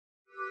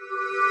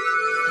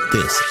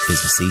This is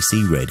the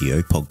CC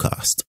Radio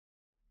podcast.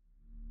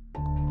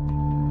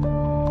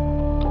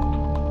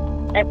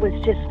 It was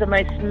just the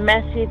most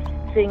massive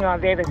thing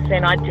I've ever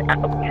seen.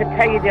 To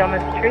tell you the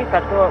honest truth,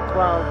 I thought,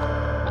 well,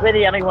 we're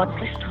the only ones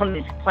left on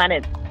this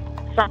planet.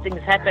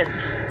 Something's happened.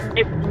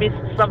 We've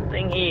missed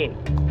something here.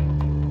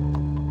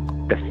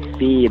 The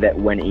fear that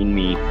went in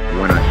me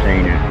when I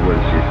seen it was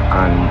just,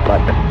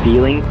 like the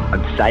feeling,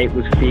 I'd say it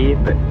was fear,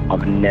 but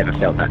I've never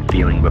felt that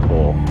feeling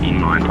before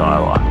in my entire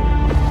life.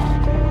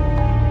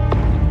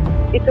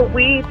 It's a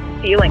weird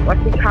feeling, like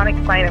we can't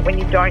explain it when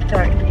you don't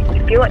know.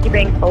 You feel like you're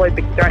being followed,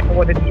 but you don't know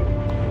what it is.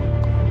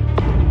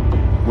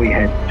 We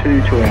had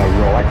two to our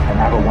right,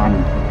 another one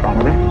in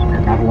front of us,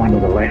 another one to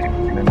the left,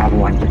 and another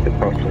one just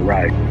across the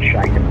road,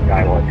 shaking the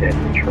daylights out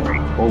of the tree.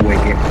 All we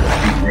get was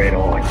big red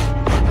eyes.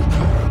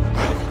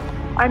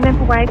 I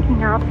remember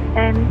waking up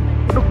and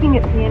looking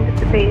at the end of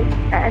the bed,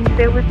 and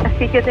there was a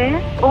figure there,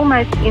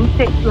 almost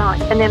insect-like,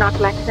 and then I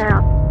blacked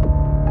out.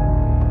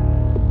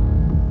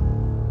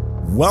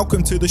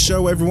 Welcome to the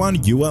show,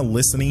 everyone. You are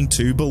listening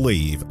to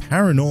Believe,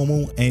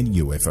 Paranormal and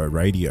UFO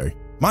Radio.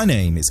 My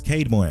name is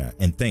Cade Moyer,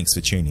 and thanks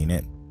for tuning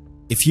in.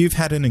 If you've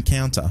had an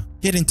encounter,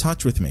 get in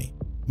touch with me.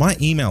 My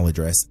email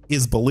address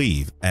is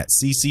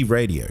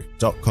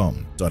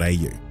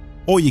believe@ccradio.com.au,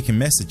 or you can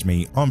message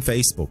me on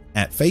Facebook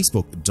at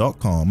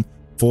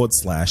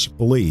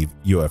facebook.com/Believe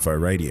UFO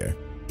Radio.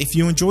 If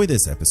you enjoy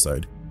this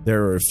episode,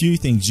 there are a few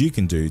things you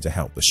can do to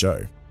help the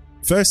show.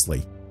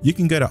 Firstly, you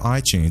can go to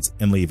iTunes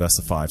and leave us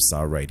a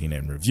 5-star rating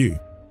and review,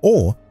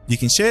 or you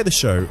can share the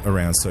show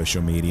around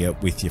social media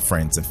with your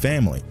friends and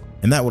family,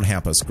 and that will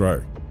help us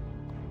grow.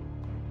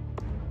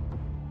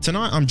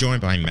 Tonight I'm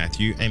joined by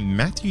Mathew, and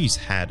Mathew's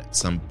had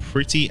some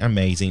pretty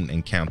amazing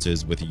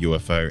encounters with a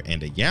UFO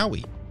and a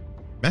Yowie.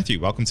 Mathew,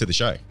 welcome to the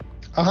show.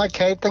 Oh, hi,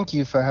 Kate. Thank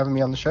you for having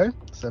me on the show.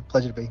 It's a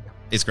pleasure to be here.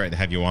 It's great to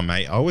have you on,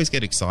 mate. I always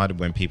get excited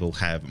when people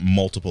have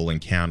multiple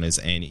encounters,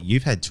 and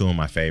you've had two of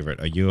my favorite,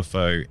 a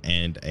UFO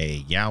and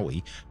a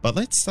Yowie. But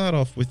let's start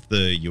off with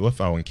the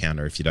UFO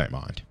encounter, if you don't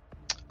mind.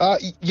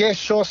 Yeah,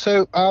 sure.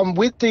 So, I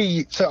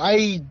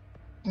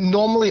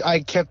normally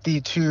kept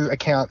the two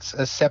accounts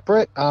as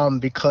separate,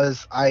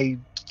 because I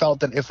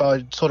felt that if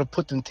I sort of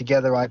put them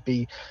together, I'd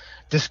be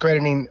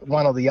discrediting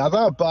one or the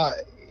other. But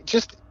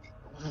just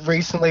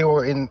recently,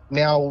 or in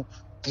now,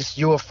 this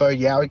UFO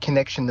Yowie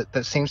connection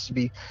that seems to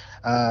be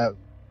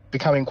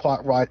becoming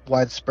quite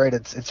widespread.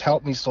 It's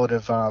helped me sort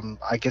of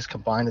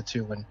combine the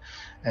two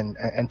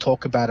and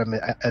talk about them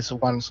as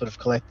one sort of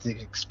collective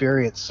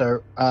experience.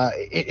 So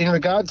in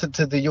regard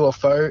to the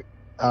UFO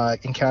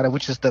encounter,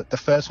 which is the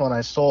first one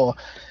I saw,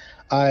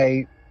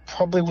 I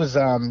probably was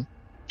would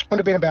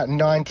have been about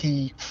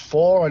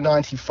 94 or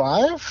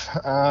 95.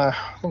 I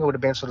think it would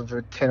have been sort of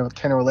 10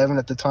 or 11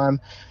 at the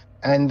time.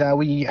 And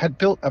we had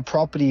built a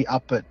property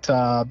up at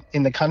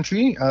in the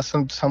country,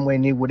 somewhere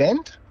near Wood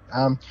End,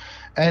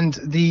 and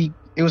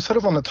it was sort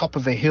of on the top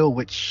of a hill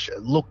which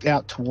looked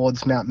out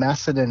towards Mount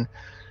Macedon.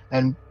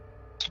 And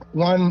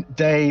one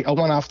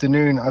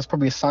afternoon, it was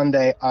probably a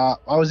Sunday, I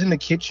was in the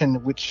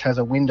kitchen, which has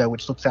a window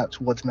which looks out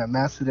towards Mount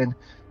Macedon,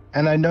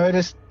 and I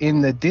noticed in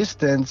the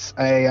distance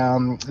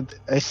a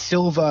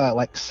silver,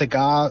 like,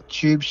 cigar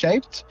tube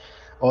shaped,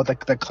 or the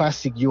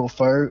classic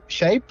UFO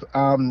shape,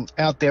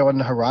 out there on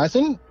the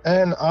horizon.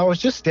 And I was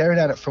just staring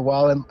at it for a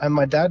while, and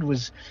my dad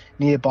was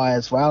nearby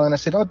as well. And I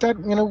said, "Oh, Dad,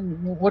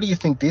 what do you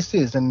think this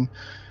is?" And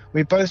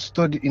we both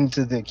stood in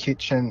the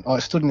kitchen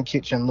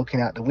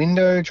looking out the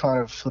window,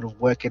 trying to sort of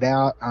work it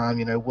out.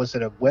 Was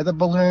it a weather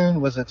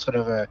balloon? Was it sort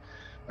of a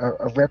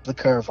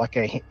replica of like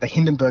the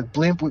Hindenburg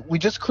blimp? We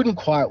just couldn't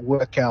quite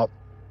work out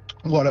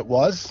what it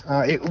was.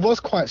 It was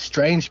quite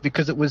strange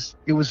because it was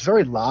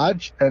very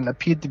large and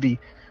appeared to be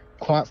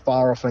quite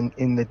far off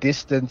in the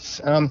distance.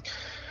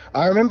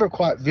 I remember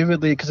quite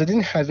vividly because I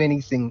didn't have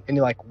any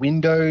like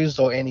windows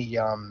or any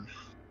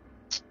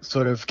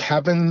sort of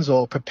cabins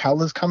or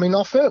propellers coming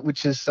off it,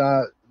 which is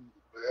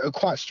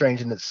quite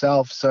strange in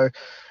itself. So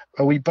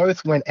we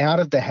both went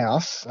out of the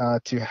house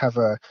to have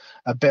a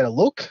better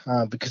look,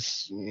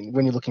 because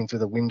when you're looking through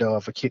the window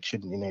of a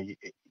kitchen,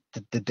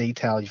 the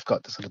detail, you've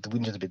got the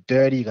window's a bit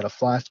dirty, you've got a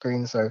fly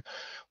screen. So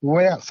we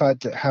went outside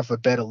to have a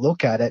better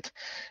look at it.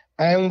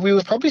 And we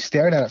were probably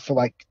staring at it for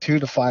like 2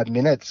 to 5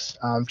 minutes,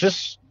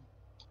 just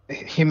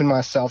him and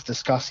myself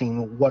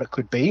discussing what it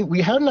could be.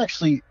 We hadn't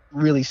actually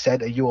really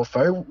said a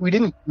UFO. We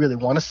didn't really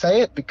want to say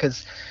it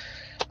because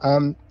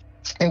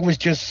it was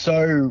just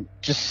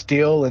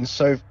still and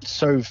so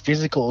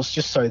physical. It's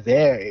just so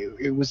there.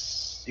 It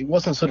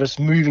wasn't sort of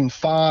moving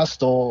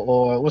fast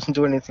or it wasn't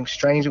doing anything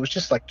strange. It was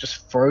just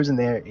frozen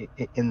there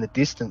in the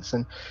distance.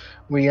 And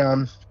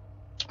we're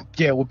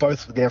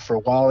both there for a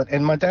while,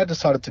 and my dad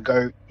decided to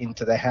go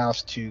into the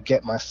house to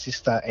get my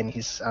sister and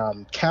his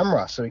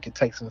camera so he could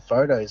take some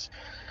photos.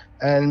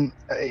 And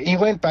he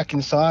went back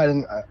inside,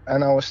 and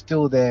I was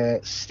still there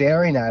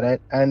staring at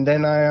it. And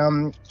then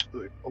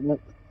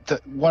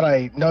what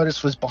I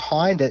noticed was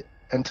behind it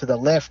and to the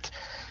left,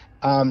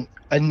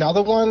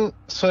 another one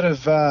sort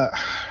of, I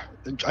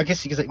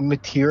guess you could say,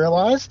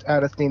 materialized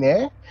out of thin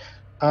air.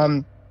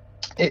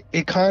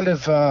 it kind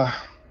of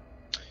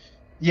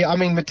yeah, I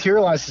mean,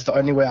 materialized is the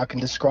only way I can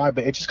describe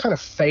it. It just kind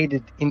of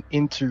faded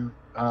into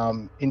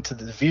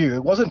the view.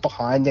 It wasn't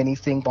behind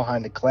anything,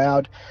 behind a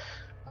cloud,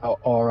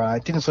 or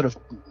it didn't sort of,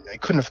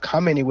 it couldn't have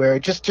come anywhere.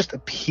 It just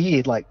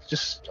appeared like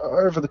just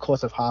over the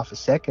course of half a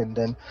second.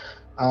 And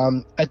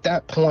at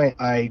that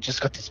point, I just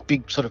got this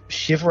big sort of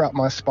shiver up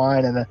my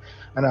spine, and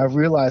I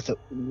realized that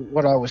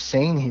what I was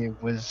seeing here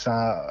was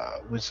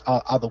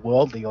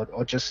otherworldly,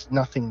 or just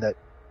nothing that,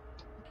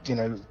 you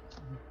know,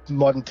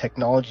 modern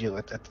technology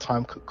at the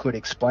time could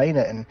explain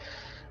it.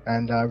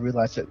 And I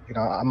realized that, you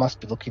know, I must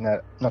be looking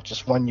at not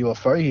just one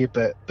UFO here,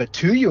 but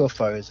two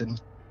UFOs. And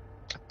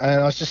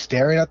I was just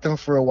staring at them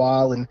for a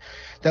while, and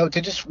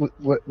they just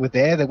were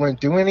there. They weren't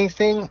doing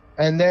anything.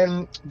 And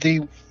then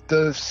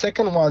the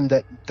second one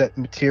that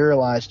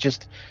materialized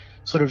just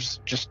sort of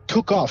just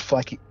took off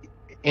like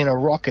in a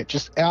rocket,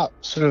 just out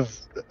sort of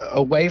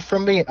away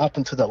from me, up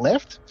and to the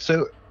left.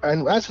 So,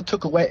 and as it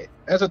took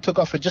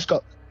off, it just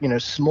got, you know,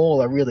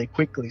 smaller really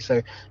quickly,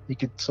 so you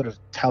could sort of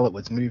tell it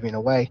was moving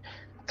away.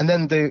 And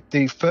then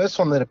the first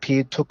one that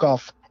appeared took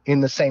off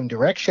in the same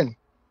direction.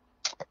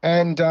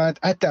 And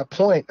at that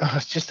point,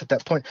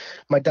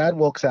 my dad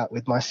walks out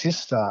with my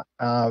sister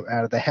out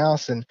of the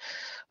house, and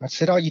I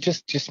said, "Oh, you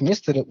just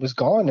missed it. It was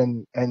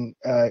gone." And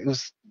it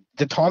was,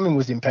 the timing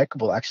was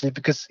impeccable actually,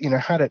 because, you know,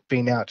 had it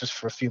been out just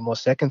for a few more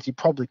seconds, you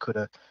probably could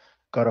have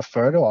got a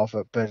photo of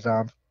it. But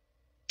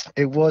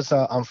it was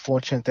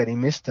unfortunate that he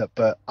missed it.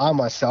 But I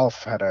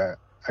myself had a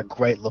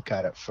great look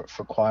at it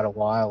for quite a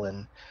while,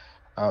 and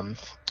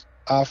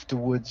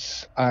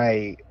afterwards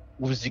I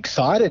was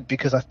excited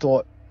because I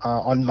thought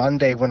on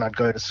Monday when I'd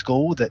go to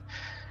school that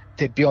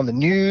there'd be on the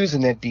news,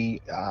 and there'd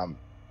be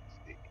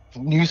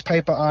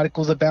newspaper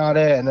articles about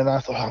it. And then I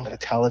thought, I'm going to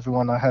tell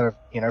everyone I had a,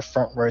 you know,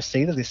 front row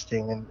seat of this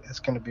thing, and it's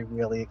going to be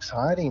really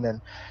exciting.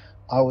 And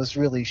I was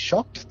really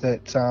shocked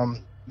that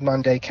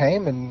Monday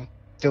came and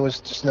there was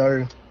just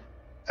no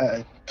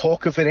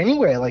talk of it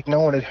anywhere. Like,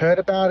 no one had heard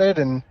about it,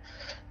 and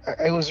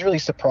it was really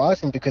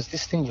surprising because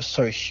this thing was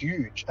so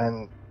huge,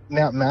 and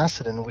Mount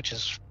Macedon, which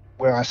is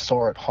where I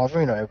saw it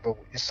hovering over,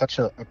 is such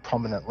a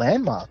prominent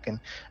landmark,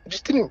 and it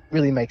just didn't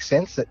really make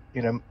sense that,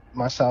 you know,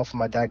 myself and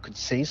my dad could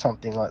see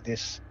something like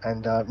this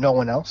and no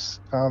one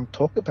else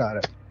talk about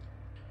it.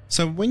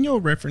 So when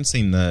you're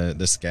referencing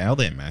the scale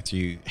there,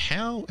 Mathew,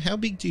 how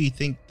big do you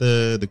think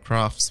the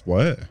crafts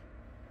were?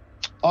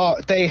 Oh,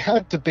 they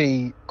had to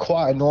be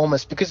quite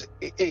enormous, because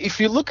if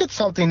you look at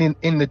something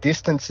in the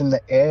distance in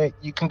the air,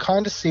 you can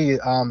kind of see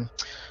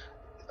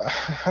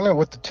I don't know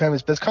what the term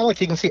is, but it's kind of like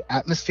you can see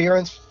atmosphere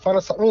in front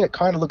of something. It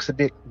kind of looks a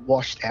bit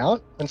washed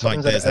out. And like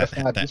there's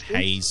that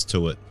haze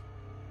to it.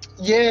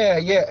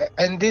 Yeah.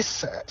 And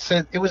this,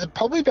 so it was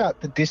probably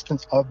about the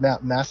distance of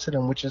Mount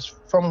Macedon, which is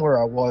from where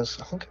I was.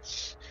 I think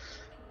it's,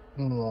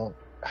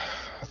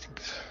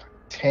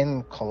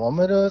 10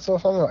 kilometers or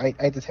something, or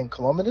 8 to 10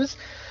 kilometers.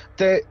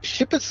 The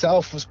ship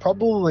itself was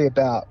probably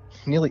about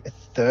nearly a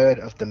third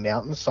of the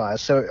mountain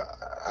size. So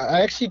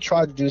I actually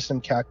tried to do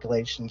some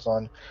calculations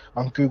on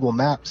Google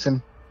Maps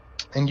and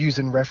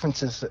using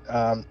references,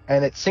 and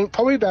it seemed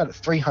probably about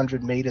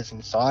 300 meters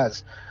in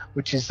size,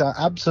 which is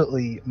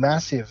absolutely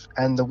massive.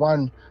 And the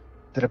one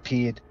that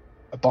appeared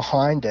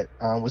behind it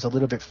was a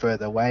little bit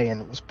further away,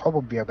 and it was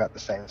probably about the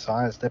same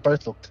size. They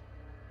both looked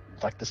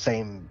like the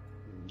same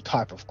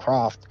type of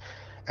craft.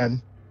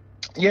 And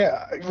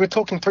yeah, we're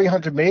talking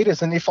 300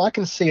 meters, and if I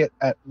can see it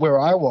at where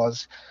I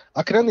was,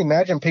 I could only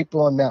imagine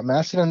people on Mount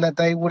Macedon that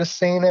they would have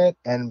seen it,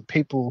 and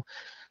people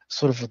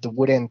sort of at the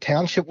Wood End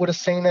Township would have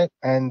seen it.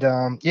 And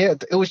yeah,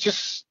 it was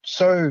just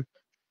so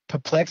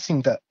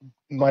perplexing that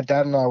my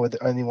dad and I were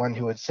the only one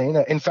who had seen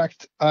it. In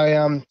fact,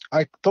 I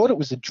thought it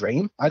was a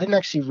dream. I didn't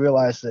actually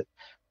realize that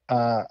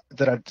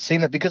I'd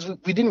seen it, because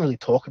we didn't really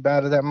talk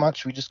about it that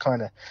much. We just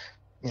kind of,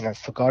 you know,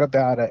 forgot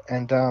about it.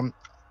 And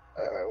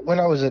when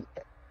I was at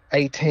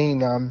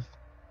 18,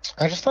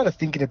 I just started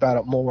thinking about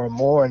it more and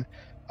more, and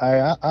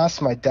I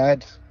asked my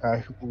dad,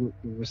 who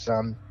was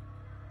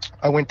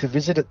I went to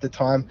visit at the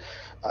time,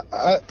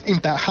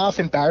 half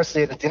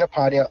embarrassedly at a dinner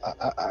party.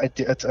 At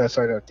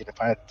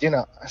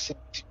dinner, I said,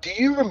 "Do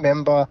you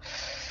remember,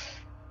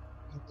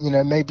 you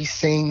know, maybe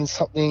seeing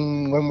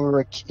something when we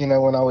were, you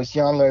know, when I was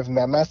young over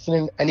Mount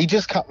Macedon?" And he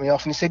just cut me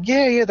off and he said,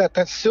 "Yeah,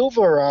 that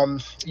silver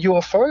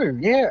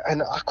UFO, yeah."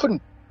 And I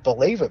couldn't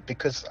believe it,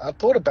 because I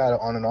thought about it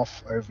on and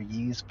off over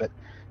years, but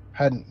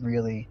hadn't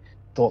really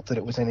thought that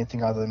it was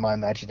anything other than my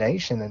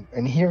imagination.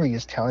 And here he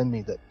is telling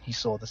me that he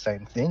saw the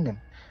same thing.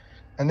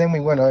 And then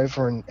we went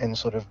over and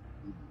sort of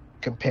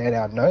compared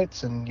our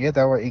notes, and yeah,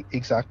 they were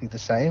exactly the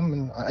same.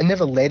 And I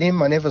never led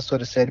him. I never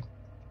sort of said,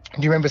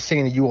 "Do you remember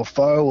seeing a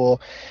UFO?" or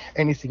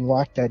anything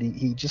like that.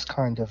 He just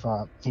kind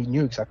of he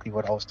knew exactly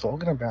what I was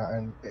talking about,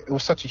 and it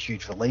was such a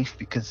huge relief,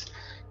 because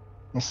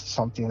this is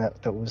something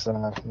that was you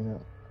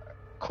know,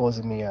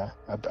 causing me a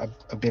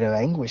bit of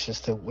anguish as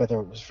to whether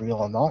it was real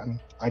or not. And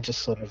I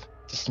just sort of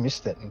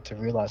dismissed it, and to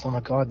realize, oh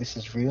my God, this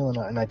is real,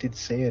 and I did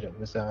see it.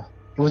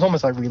 It was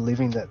almost like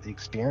reliving the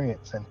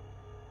experience. And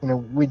you know,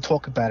 we'd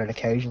talk about it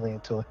occasionally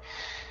until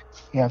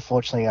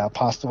unfortunately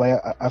passed away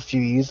a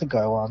few years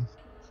ago.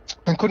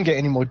 I couldn't get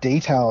any more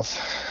details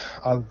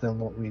other than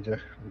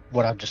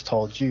what I've just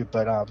told you.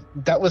 But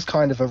that was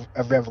kind of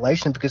a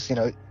revelation because, you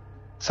know,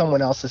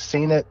 someone else has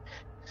seen it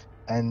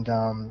and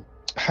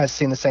has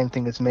seen the same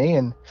thing as me.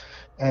 And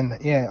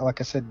yeah,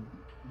 like I said,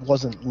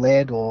 wasn't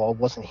led or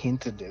wasn't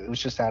hinted. It was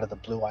just out of the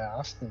blue. I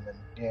asked him, and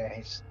yeah,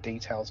 his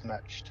details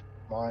matched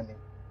mine,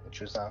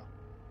 which was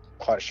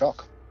quite a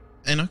shock.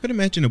 And I could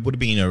imagine it would have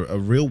been a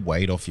real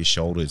weight off your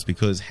shoulders,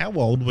 because how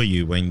old were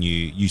you when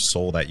you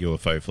saw that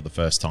UFO for the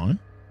first time?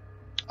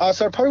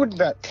 So I probably would have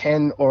been about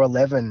 10 or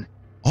 11.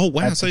 Oh,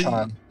 wow. So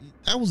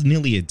that was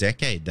nearly a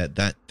decade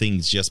that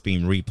thing's just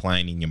been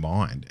replaying in your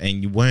mind,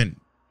 and you weren't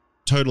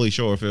totally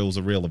sure if it was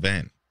a real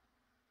event.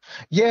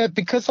 Yeah,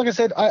 because like I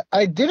said,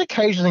 I did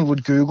occasionally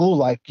would Google,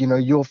 like, you know,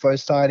 UFO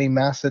sighting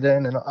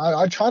Macedon, and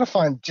I try to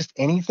find just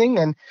anything,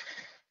 and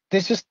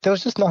there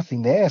was just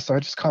nothing there. So I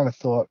just kind of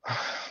thought,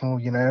 well,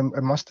 you know,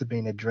 it must have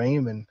been a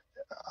dream. And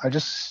I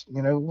just,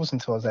 you know, it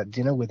wasn't until I was at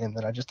dinner with him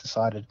that I just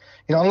decided,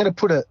 you know, I'm going to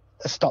put a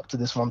stop to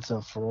this once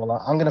and for all.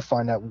 I'm going to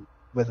find out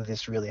whether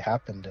this really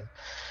happened.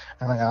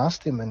 And I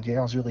asked him, and yeah,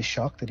 I was really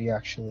shocked that he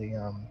actually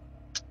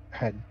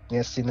had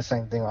seen the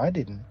same thing I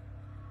did. And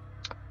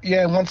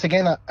yeah, once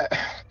again,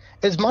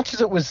 as much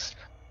as it was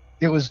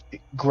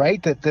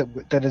great that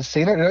had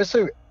seen it, it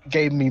also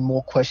gave me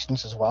more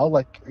questions as well.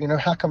 Like, you know,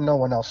 how come no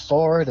one else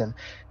saw it? And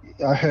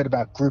I heard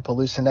about group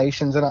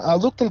hallucinations, and I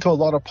looked into a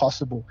lot of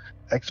possible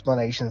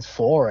explanations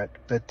for it.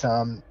 But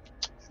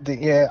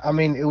I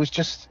mean, it was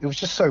just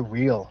so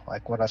real,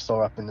 like what I saw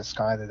up in the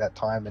sky at that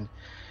time,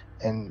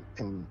 and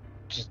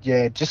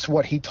just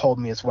what he told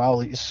me as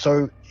well is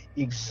so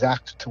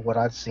exact to what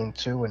I'd seen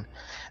too. And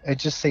it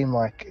just seemed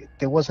like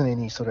there wasn't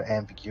any sort of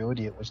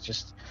ambiguity.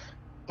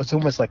 It's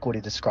almost like what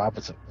he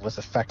described was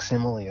a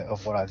facsimile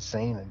of what I'd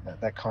seen, and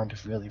that kind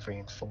of really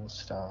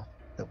reinforced that,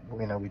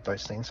 you know, we'd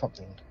both seen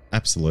something.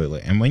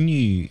 Absolutely. And when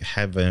you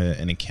have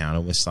an encounter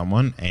with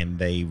someone and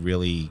they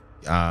really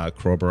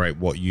corroborate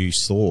what you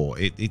saw,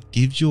 it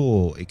gives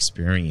your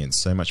experience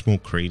so much more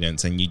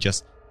credence, and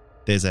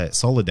there's a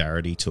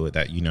solidarity to it,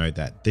 that you know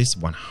that this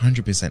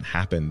 100%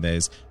 happened.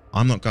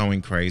 I'm not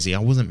going crazy. I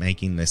wasn't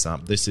making this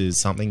up. This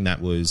is something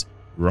that was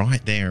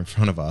right there in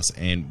front of us,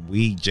 and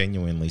we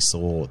genuinely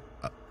saw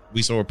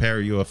a pair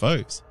of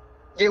UFOs.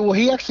 Yeah, well,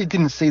 he actually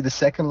didn't see the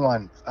second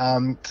one.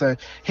 So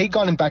he'd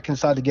gone back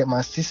inside to get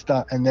my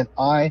sister, and then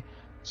I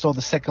saw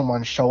the second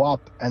one show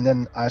up, and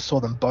then I saw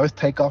them both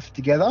take off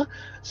together.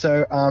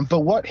 So, but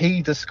what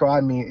he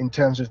described me in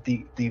terms of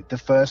the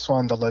first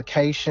one, the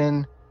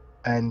location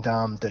and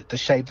the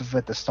shape of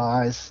it, the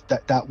size,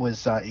 that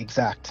was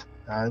exact,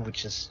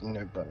 which is, you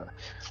know,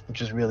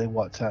 which is really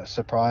what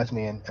surprised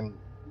me, and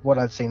what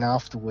I'd seen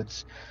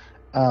afterwards.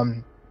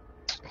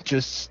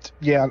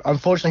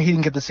 Unfortunately he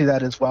didn't get to see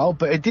that as well,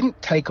 but it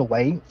didn't take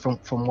away from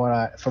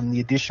the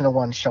additional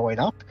one showing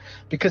up,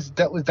 because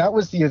that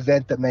was the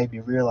event that made me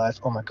realize,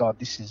 oh my god,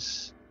 this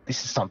is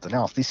something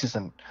else. This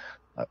isn't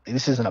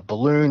a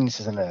balloon. This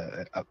isn't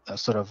a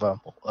sort of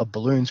a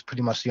balloon's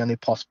pretty much the only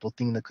possible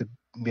thing that could,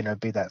 you know,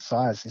 be that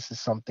size. This is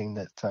something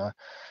that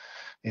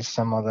is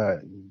some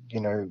other,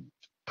 you know,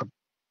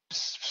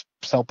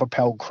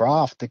 self-propelled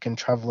craft that can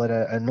travel at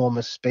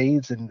enormous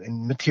speeds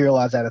and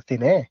materialize out of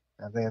thin air.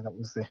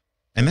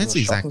 And that's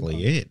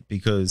exactly it,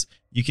 because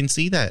you can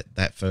see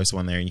that first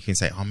one there, and you can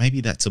say, oh,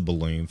 maybe that's a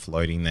balloon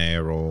floating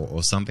there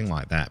or something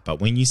like that. But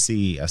when you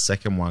see a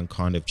second one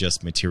kind of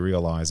just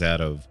materialize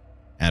out of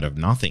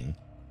nothing,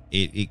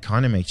 it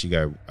kind of makes you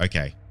go,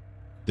 okay,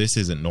 this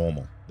isn't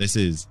normal. This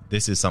is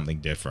something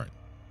different.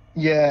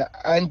 Yeah,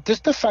 and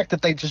just the fact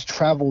that they just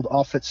traveled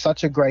off at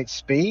such a great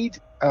speed,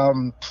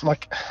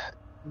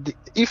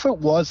 if it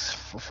was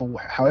for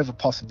however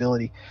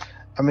possibility,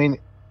 I mean,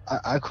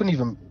 I couldn't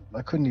even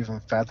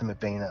fathom it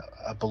being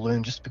a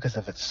balloon, just because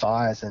of its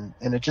size, and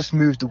it just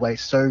moved away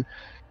so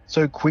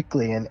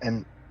quickly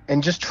and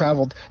just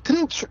traveled.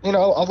 Didn't, you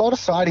know, a lot of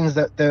sightings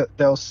that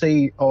they'll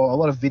see, or a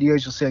lot of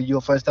videos you'll see of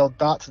UFOs, they'll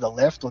dart to the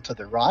left or to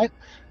the right,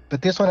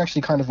 but this one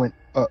actually kind of went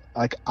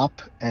like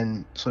up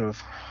and sort of,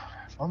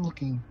 if I'm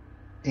looking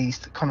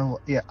east, kind of,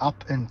 yeah,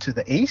 up and to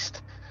the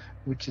east,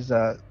 which is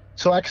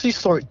so I actually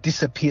saw it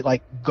disappear,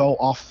 like go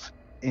off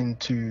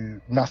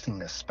into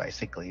nothingness.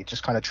 Basically, it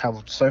just kind of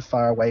traveled so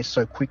far away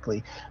so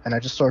quickly, and I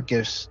just saw it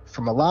go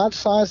from a large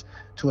size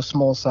to a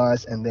small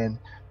size, and then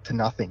to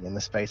nothing in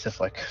the space of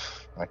like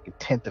a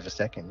tenth of a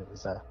second. It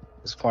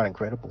was quite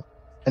incredible,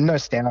 and no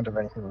sound or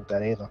anything like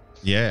that either.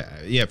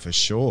 Yeah, for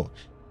sure.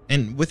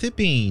 And with it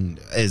being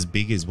as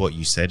big as what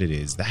you said it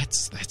is,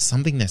 that's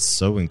something that's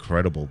so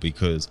incredible,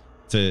 because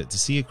to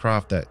see a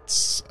craft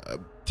that's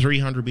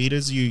 300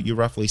 meters, you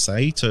roughly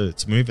say, to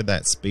move at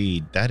that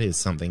speed, that is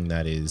something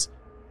that is,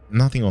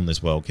 nothing on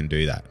this world can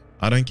do that.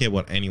 I don't care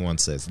what anyone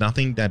says.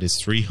 Nothing that is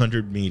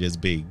 300 meters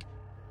big,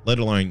 let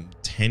alone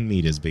 10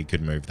 meters big,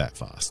 could move that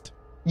fast.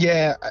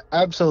 Yeah,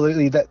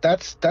 absolutely.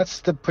 That's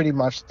the pretty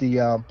much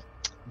the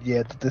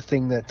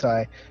thing that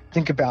I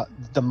think about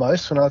the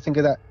most when I think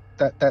of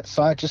that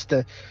site. Just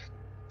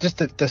just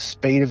the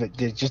speed of it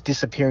just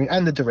disappearing,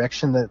 and the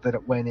direction that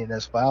it went in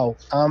as well.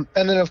 And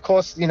then of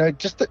course,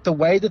 just the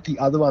way that the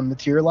other one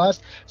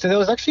materialized. So there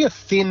was actually a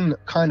thin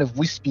kind of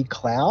wispy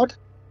cloud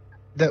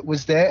that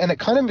was there, and it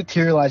kind of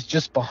materialized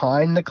just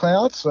behind the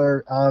cloud.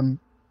 So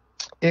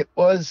it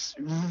was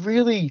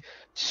really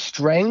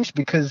strange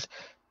because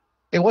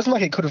it wasn't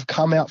like it could have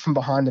come out from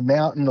behind a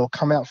mountain or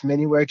come out from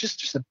anywhere. It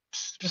just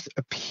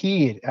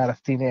appeared out of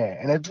thin air,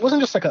 and it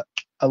wasn't just like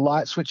a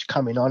light switch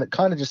coming on. It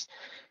kind of just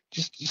I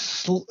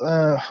don't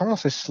want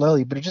to say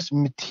slowly, but it just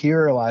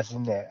materialized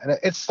in there, and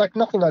it's like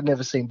nothing I'd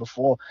never seen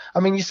before. I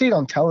mean, you see it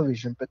on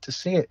television, but to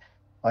see it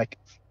like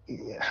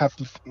have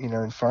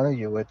in front of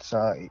you, it's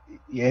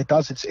it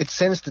does. It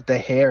sends the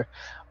hair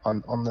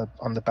on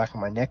the back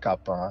of my neck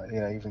up.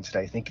 Even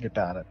today thinking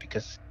about it,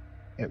 because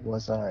it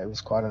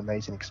was quite an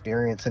amazing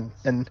experience.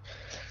 And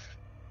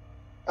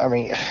I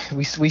mean,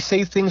 we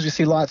see things, we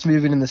see lights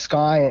moving in the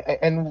sky,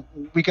 and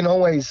we can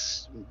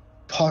always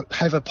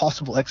have a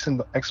possible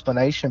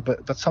explanation,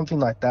 but something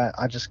like that,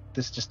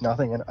 there's just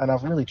nothing. And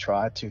I've really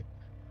tried to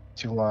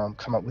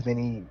come up with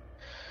any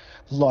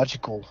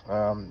logical,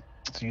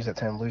 to use that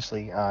term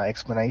loosely,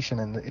 explanation,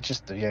 and it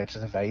just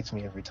evades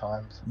me every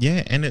time.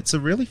 Yeah, and it's a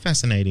really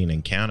fascinating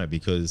encounter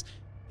because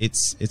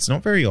it's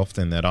not very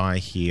often that I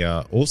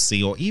hear or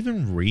see or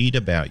even read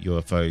about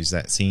UFOs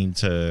that seem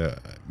to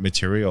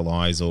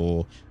materialize,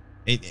 or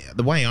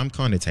the way I'm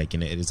kind of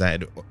taking it is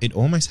that it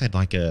almost had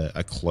like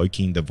a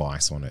cloaking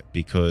device on it,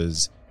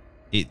 because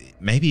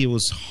maybe it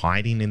was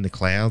hiding in the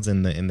clouds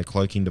and the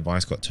cloaking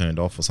device got turned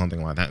off or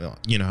something like that.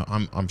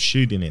 I'm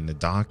shooting in the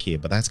dark here,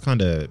 but that's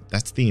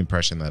the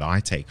impression that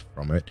I take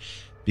from it,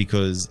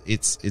 because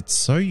it's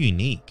so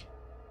unique.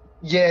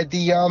 Yeah,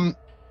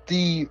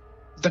 the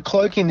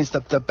cloaking is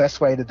the best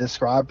way to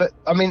describe it.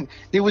 I mean,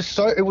 it was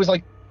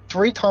like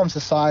 3 times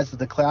the size of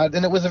the cloud,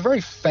 and it was a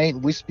very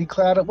faint, wispy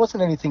cloud. It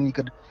wasn't anything you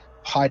could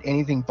hide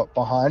anything but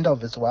behind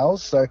of as well.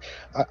 So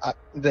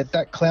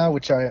that cloud,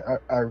 which I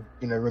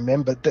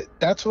remember,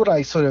 that's what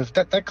I sort of,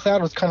 that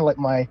cloud was kind of like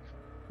my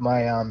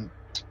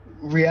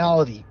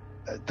reality,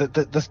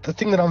 the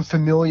thing that I'm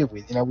familiar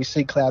with. We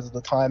see clouds all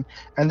the time,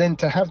 and then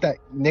to have that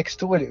next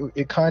to it,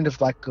 it kind of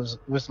like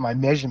was my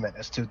measurement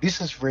as to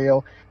this is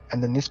real,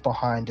 and then this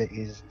behind it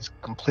is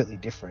completely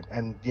different.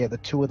 And yeah, the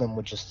two of them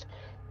were just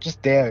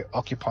there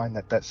occupying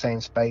that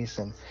same space,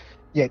 and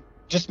yeah,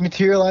 just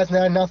materialized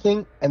now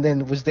nothing, and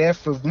then was there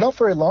for not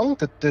very long.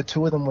 The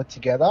two of them were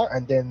together,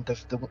 and then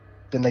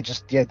then they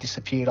just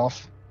disappeared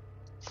off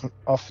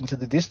into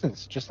the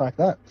distance, just like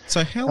that.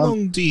 So how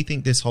long do you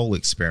think this whole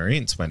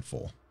experience went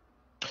for?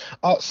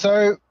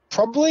 So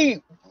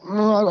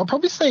I'll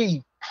probably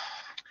say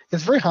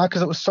it's very hard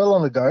because it was so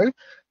long ago,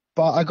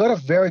 but I got a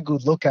very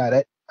good look at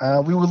it.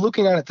 We were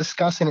looking at it,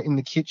 discussing it in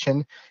the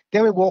kitchen.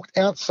 Then we walked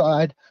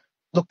outside,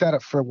 looked at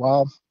it for a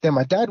while. Then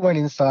my dad went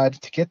inside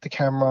to get the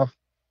camera,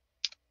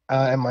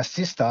 and my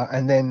sister,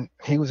 and then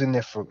he was in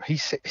there he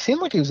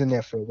seemed like he was in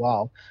there for a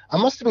while. I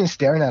must have been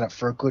staring at it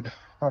for a good,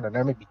 I don't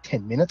know, maybe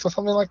 10 minutes or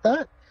something like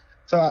that.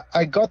 So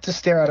I got to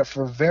stare at it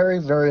for a very,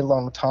 very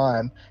long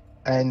time,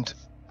 and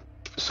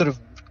sort of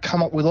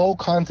come up with all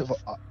kinds of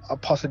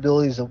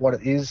possibilities of what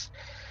it is,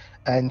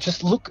 and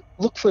just look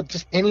for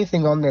just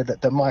anything on there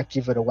that might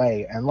give it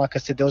away. And like I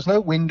said, there was no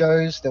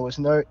windows, there was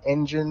no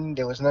engine,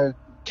 there was no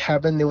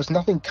cabin, there was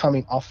nothing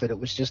coming off it. It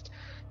was just,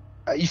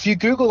 if you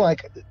Google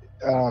like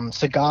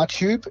cigar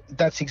tube,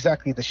 that's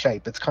exactly the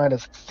shape. It's kind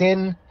of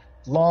thin,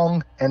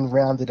 long, and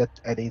rounded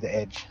at either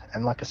edge.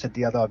 And like I said,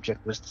 the other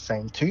object was the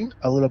same too,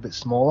 a little bit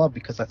smaller,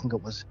 because I think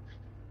it was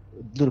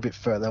a little bit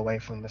further away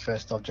from the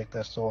first object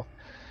I saw.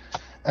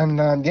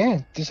 And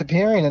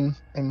disappearing.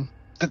 And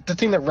the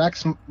thing that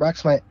racks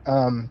my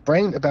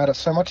brain about it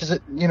so much is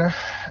that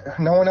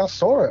no one else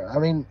saw it. I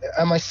mean,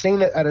 am I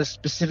seeing it at a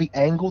specific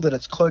angle that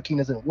its cloaking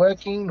isn't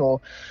working,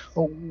 or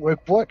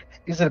what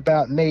is it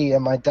about me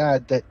and my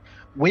dad that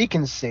we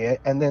can see it,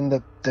 and then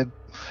the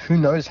who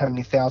knows how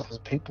many thousands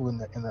of people in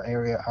the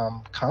area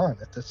can't?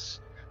 It's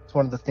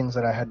one of the things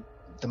that I had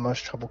the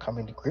most trouble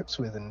coming to grips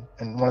with,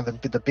 and one of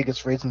the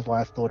biggest reasons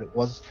why I thought it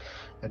was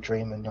a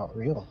dream and not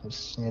real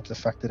was the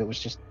fact that it was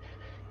just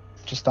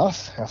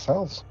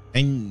ourselves.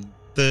 And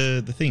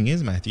the thing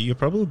is, Matthew, you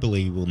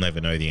probably will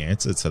never know the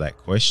answer to that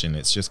question.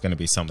 It's just going to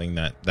be something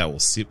that will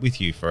sit with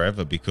you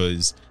forever,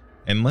 because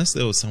unless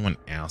there was someone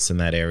else in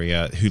that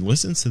area who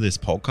listens to this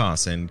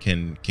podcast and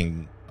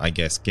can I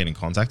guess get in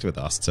contact with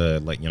us to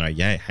let you know,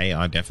 yeah, hey,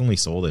 I definitely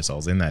saw this, I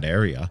was in that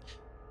area.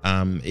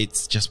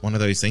 It's just one of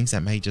those things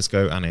that may just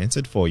go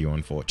unanswered for you,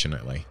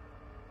 unfortunately.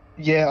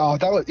 Yeah,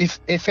 that was,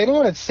 if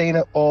anyone had seen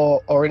it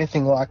or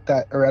anything like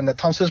that around that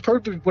time, so it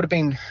probably would have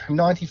been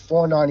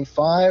 94,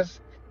 95,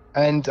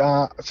 and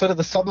sort of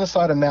the southern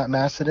side of Mount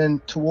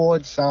Macedon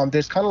towards,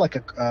 there's kind of like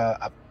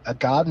a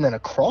garden and a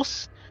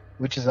cross,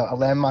 which is a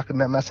landmark of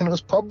Mount Macedon. It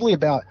was probably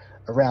about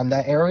around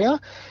that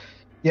area.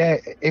 Yeah,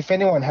 if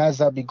anyone has,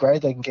 that'd be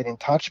great. They can get in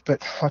touch.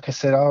 But like I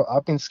said,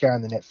 I've been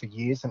scouring the net for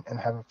years and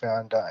haven't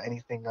found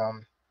anything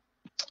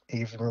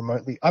even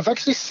remotely. I've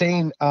actually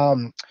seen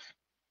on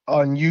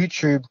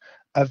YouTube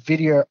a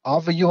video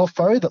of a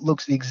UFO that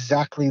looks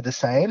exactly the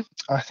same.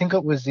 I think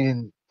it was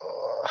it's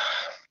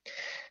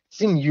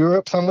in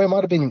Europe somewhere,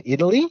 might have been in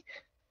Italy.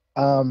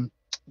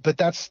 But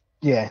that's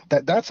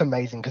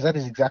amazing, because that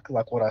is exactly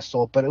like what I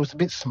saw. But it was a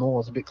bit small, it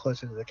was a bit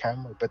closer to the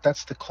camera. But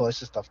that's the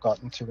closest I've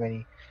gotten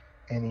to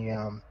any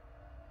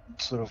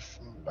sort of,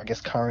 I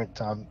guess,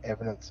 current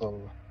evidence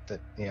of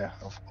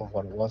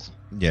what it was.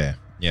 Yeah.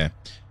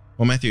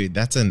 Well, Matthew,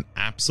 that's an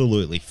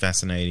absolutely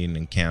fascinating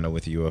encounter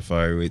with a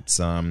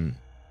UFO.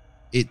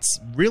 It's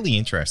really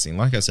interesting.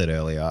 Like I said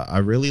earlier, I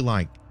really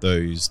like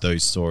those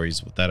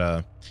stories that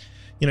are,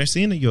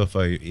 seeing a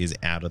UFO is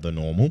out of the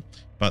normal,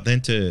 but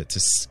then to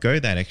go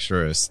that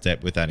extra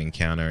step with that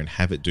encounter and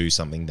have it do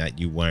something that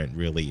you weren't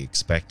really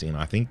expecting,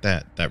 I think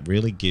that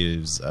really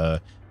gives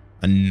a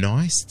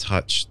nice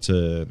touch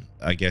to,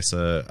 I guess,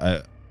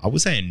 I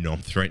would say a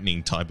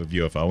non-threatening type of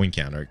UFO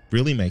encounter. It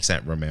really makes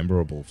that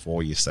memorable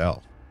for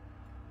yourself.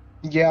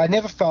 Yeah, I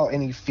never felt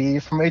any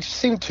fear from it. It just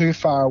seemed too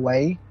far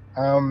away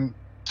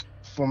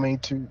for me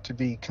to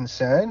be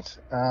concerned.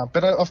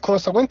 But of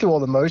course, I went through all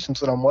the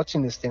motions when I'm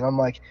watching this thing. I'm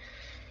like,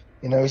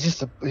 is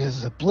this a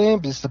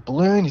blimp? Is this a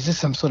balloon? Is this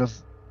some sort of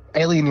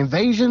alien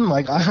invasion?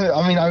 Like,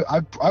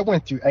 I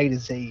went through A to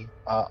Z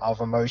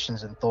of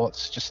emotions and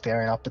thoughts just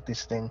staring up at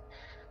this thing.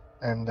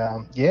 And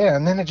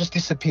and then it just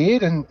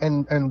disappeared,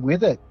 and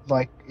with it,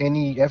 like,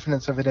 any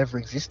evidence of it ever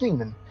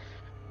existing.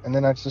 And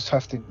then I just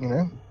have to,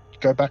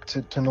 go back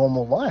to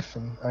normal life.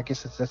 And I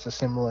guess that's a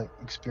similar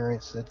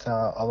experience that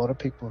a lot of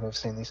people who have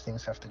seen these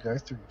things have to go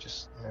through.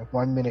 Just,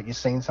 one minute you're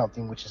seeing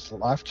something which is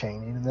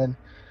life-changing, and then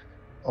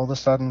all of a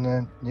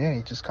sudden,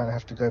 you just kind of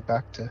have to go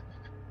back to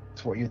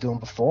what you're doing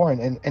before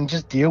and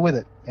just deal with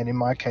it. And in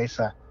my case,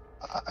 I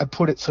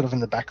put it sort of in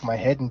the back of my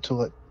head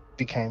until it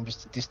became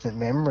just a distant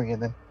memory,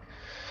 and then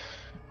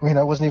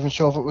I wasn't even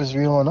sure if it was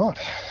real or not,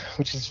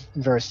 which is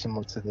very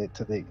similar to the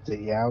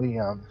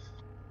Yowie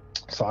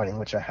sighting,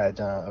 which I had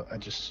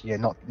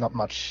not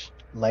much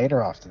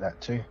later after that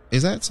too.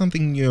 Is that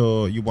something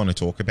you want to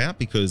talk about?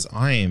 Because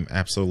I am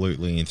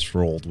absolutely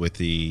enthralled with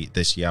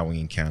this Yowie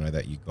encounter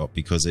that you got,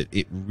 because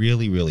it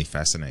really, really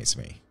fascinates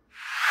me.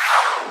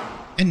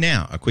 And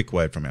now, a quick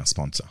word from our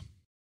sponsor.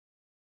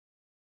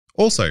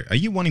 Also, are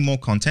you wanting more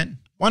content?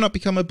 Why not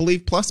become a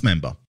Believe Plus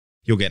member?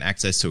 You'll get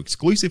access to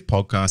exclusive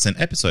podcasts and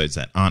episodes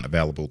that aren't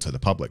available to the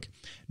public.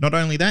 Not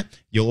only that,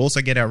 you'll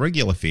also get our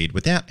regular feed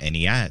without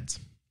any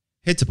ads.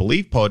 Head to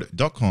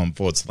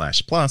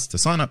believepod.com/plus to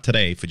sign up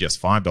today for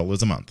just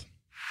 $5 a month.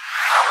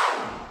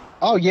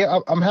 Oh, yeah,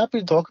 I'm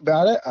happy to talk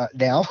about it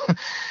now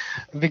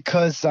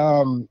because,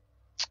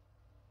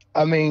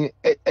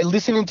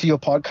 listening to your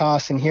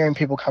podcast and hearing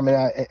people coming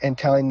out and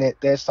telling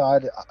their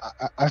side,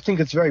 I think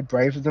it's very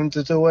brave of them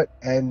to do it.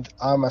 And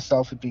I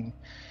myself have been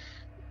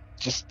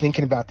just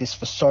thinking about this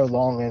for so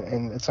long,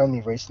 and it's only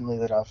recently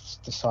that I've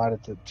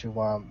decided to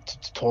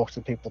talk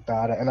to people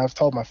about it. And I've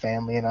told my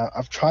family, and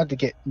I've tried to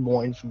get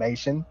more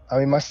information. I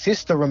mean, my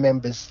sister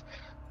remembers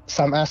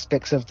some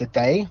aspects of the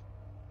day.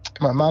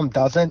 My mum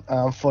doesn't.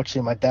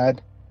 Unfortunately, my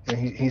dad,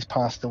 he's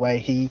passed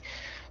away.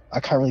 I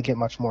can't really get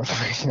much more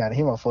information out of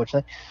him,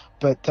 unfortunately.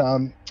 But,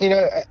 and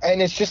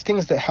it's just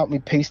things that help me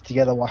piece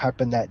together what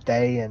happened that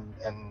day and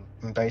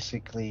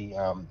basically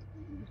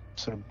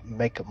sort of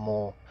make it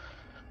more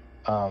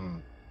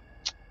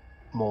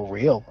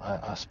real,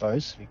 I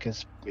suppose,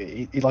 because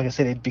like I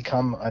said, it'd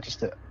become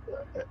just a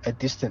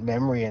distant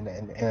memory and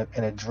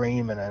a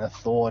dream and a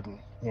thought. And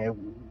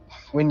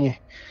when you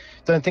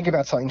don't think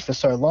about something for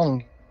so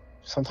long,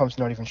 sometimes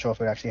you're not even sure if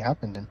it actually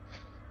happened. And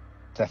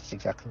that's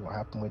exactly what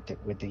happened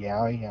with the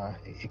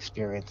Yowie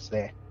experience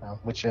there,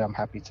 which I'm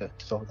happy to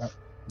talk about.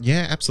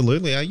 Yeah,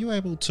 absolutely. Are you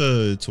able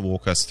to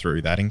walk us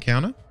through that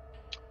encounter?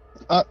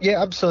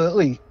 Yeah,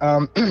 absolutely.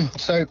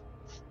 So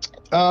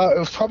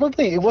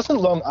it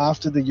wasn't long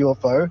after the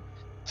UFO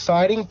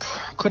sighting.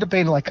 Could have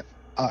been a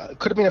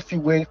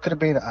few weeks, could have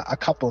been a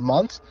couple of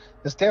months.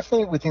 It's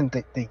definitely within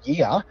the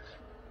year.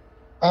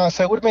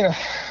 So it would have been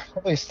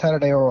probably a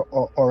Saturday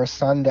or a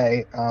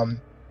Sunday,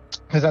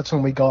 because that's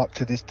when we go up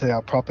to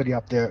our property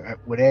up there at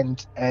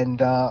Woodend.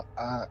 And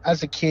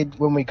as a kid,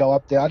 when we go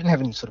up there, I didn't have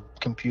any sort of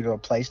computer or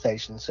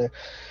PlayStation. So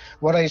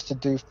what I used to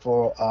do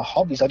for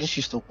hobbies, I just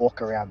used to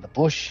walk around the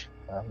bush,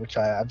 which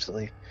I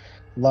absolutely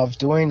love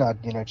doing. I'd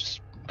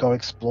just go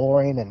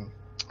exploring, and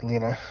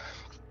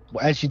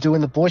as you do in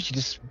the bush, you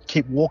just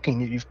keep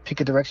walking. You pick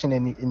a direction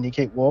and you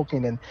keep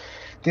walking. And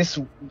this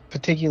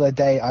particular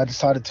day, I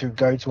decided to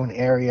go to an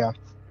area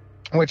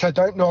which I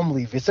don't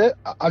normally visit.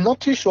 I'm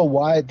not too sure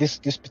why this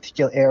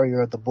particular area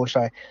of the bush.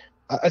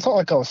 It's not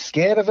like I was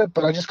scared of it,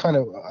 but I just kind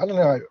of, I don't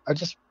know, I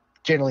just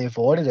generally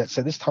avoided it.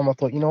 So this time I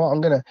thought, what,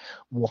 I'm gonna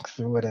walk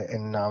through it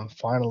and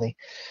finally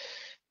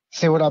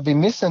see what I've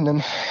been missing.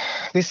 And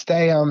this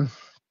day,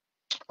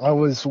 I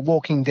was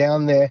walking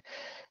down there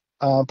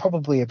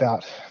probably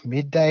about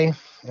midday.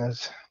 It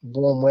was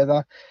warm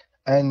weather,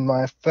 and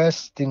my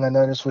first thing I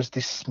noticed was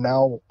this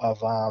smell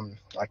of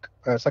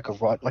it's like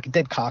a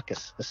dead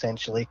carcass,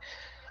 essentially.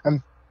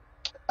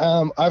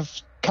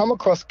 I've come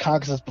across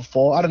carcasses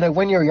before. I don't know,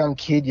 when you're a young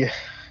kid,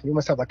 you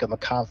almost have like a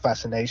macabre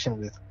fascination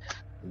with,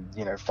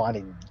 you know,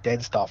 finding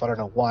dead stuff. I don't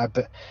know why,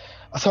 but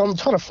so I'm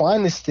trying to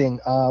find this thing,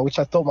 which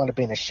I thought might have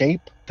been a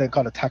sheep that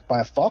got attacked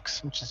by a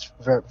fox, which is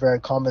very, very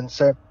common.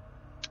 So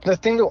the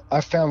thing that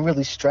I found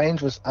really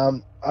strange was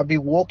I'd be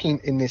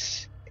walking in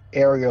this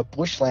area of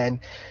bushland,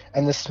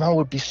 and the smell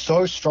would be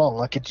so strong,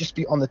 like it'd just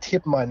be on the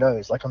tip of my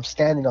nose, like I'm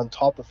standing on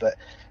top of it,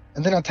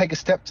 and then I'd take a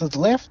step to the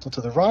left or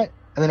to the right,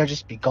 and then I'd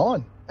just be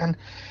gone. And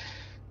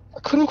I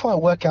couldn't quite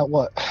work out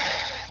what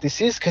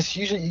this is, because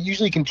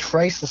usually you can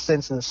trace the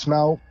sense of the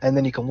smell and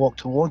then you can walk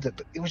towards it,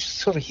 but it was just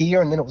sort of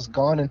here and then it was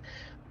gone. And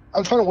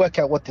I'm trying to work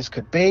out what this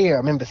could be. I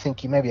remember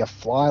thinking maybe a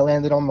fly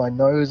landed on my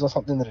nose or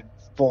something that had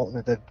fallen,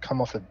 that had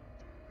come off a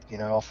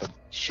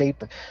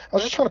sheep. And I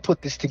was just trying to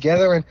put this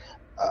together, and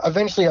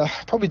eventually I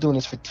probably doing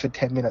this for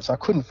 10 minutes. I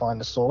couldn't find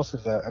the source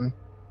of it, and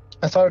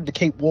I started to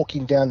keep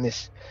walking down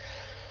this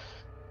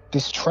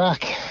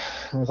track.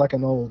 It was like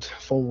an old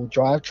four-wheel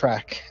drive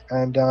track,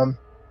 and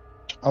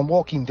I'm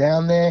walking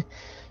down there,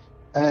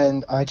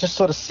 and I just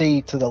sort of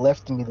see to the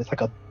left of me there's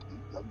like a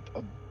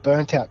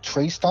burnt out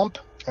tree stump,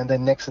 and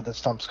then next to the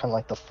stump's kind of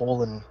like the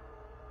fallen,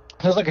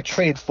 it was like a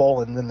tree had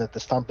fallen and then the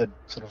stump had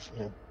sort of,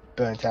 you know,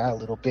 burnt out a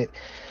little bit.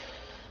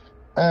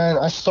 And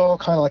I saw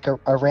kind of like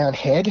a round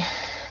head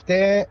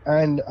there,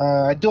 and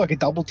I do like a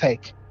double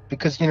take,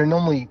 because, you know,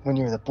 normally when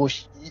you're in the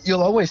bush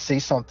you'll always see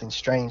something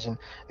strange, and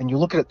you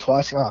look at it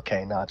twice and go,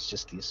 okay, no, it's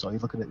just this. Or you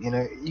look at it, you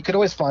know, you could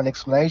always find an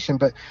explanation,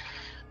 but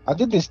I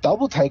did this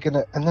double take, and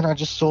then I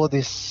just saw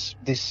this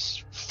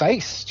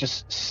face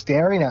just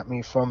staring at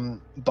me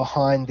from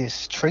behind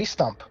this tree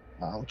stump,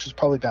 which was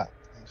probably about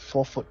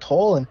 4 foot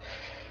tall, and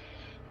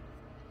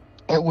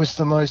it was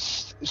the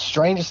most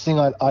strangest thing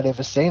I'd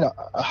ever seen.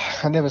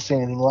 I'd never seen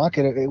anything like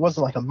it. It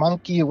wasn't like a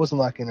monkey. It wasn't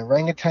like an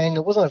orangutan.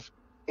 It wasn't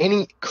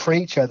any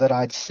creature that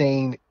I'd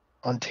seen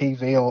on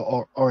TV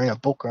or in a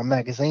book or a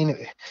magazine.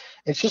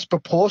 It's just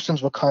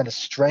proportions were kind of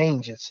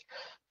strange.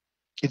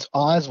 Its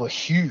eyes were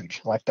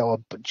huge, like they were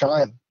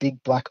giant,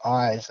 big black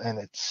eyes, and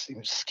its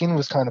skin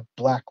was kind of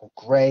black or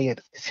grey.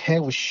 Its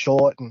hair was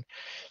short, and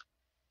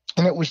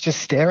it was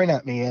just staring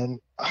at me. And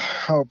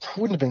I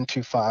wouldn't have been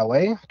too far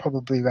away,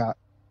 probably about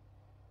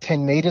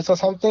 10 meters or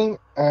something.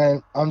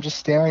 And I'm just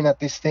staring at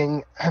this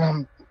thing, and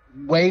I'm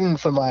waiting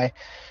for my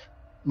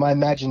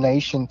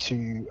imagination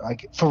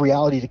for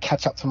reality to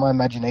catch up to my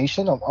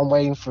imagination. I'm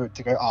waiting for it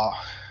to go,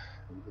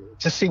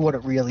 to see what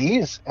it really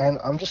is. And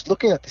I'm just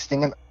looking at this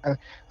thing, and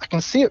I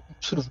can see it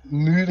sort of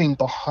moving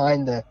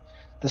behind the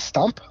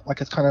stump,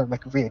 like it's kind of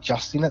like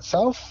readjusting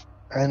itself.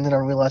 And then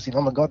I'm realizing,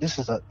 oh my God, there's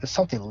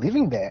something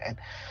living there,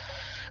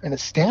 and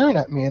it's staring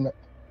at me, and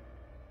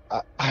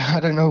I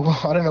don't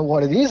know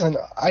what it is, and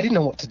I didn't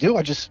know what to do.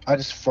 I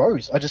just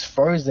froze. I just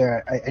froze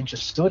there and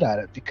just stood at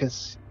it,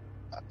 because,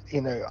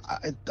 you know,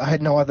 I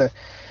had no other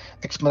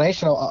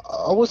explanation.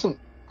 I wasn't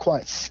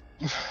quite,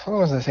 I don't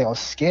want to say I was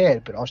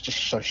scared, but I was just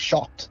so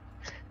shocked,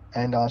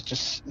 and I was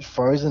just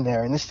frozen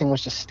there, and this thing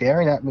was just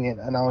staring at me,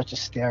 and I was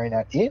just staring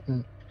at it,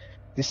 and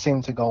this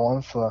seemed to go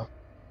on for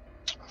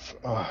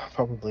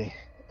probably,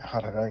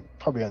 I don't know,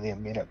 probably only a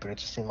minute, but it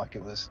just seemed like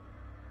it was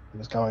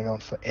going on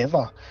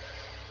forever.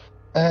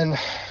 And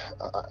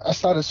I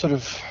started sort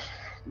of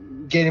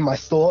getting my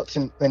thoughts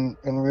and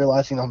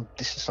realizing,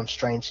 this is some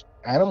strange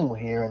animal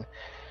here. And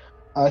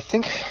I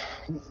think,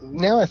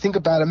 now I think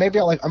about it, maybe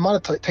I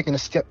might have taken a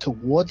step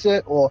towards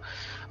it, or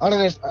I don't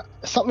know,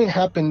 something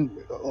happened,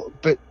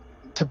 but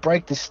to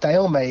break this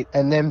stalemate.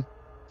 And then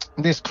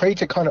this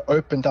creature kind of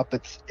opened up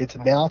its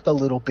mouth a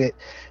little bit,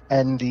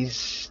 and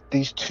these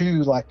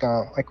two like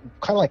kind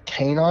of like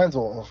canines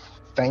or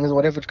fangs or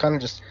whatever, kind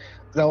of just,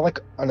 they were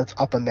like on its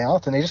upper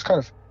mouth, and they just kind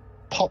of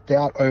popped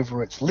out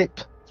over its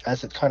lip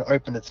as it kind of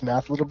opened its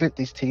mouth a little bit.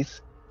 These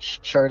teeth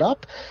showed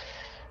up,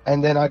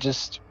 and then I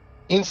just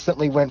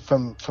instantly went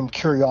from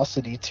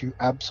curiosity to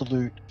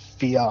absolute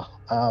fear.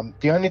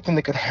 The only thing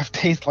that could have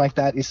teeth like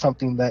that is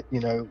something that,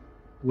 you know,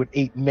 would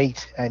eat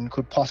meat and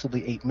could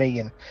possibly eat me.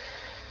 And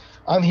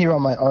I'm here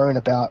on my own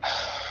about,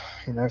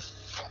 you know,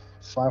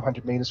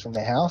 500 meters from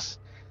the house,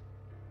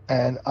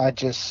 and I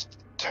just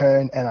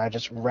turned and I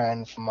just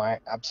ran for my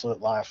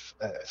absolute life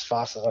as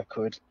fast as I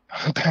could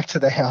back to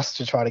the house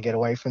to try to get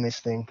away from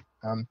this thing.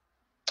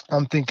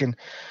 I'm thinking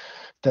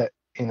that,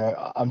 you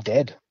know, I'm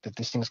dead, that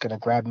this thing's going to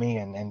grab me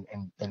and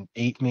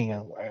eat me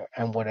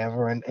and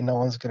whatever, and no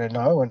one's going to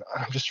know. And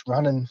I'm just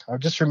running. I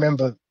just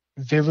remember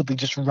vividly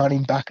just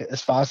running back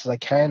as fast as I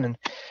can, and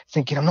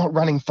thinking I'm not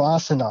running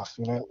fast enough.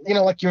 You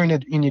know, like you're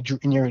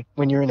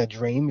when you're in a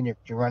dream and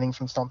you're running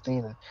from something,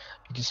 and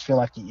you just feel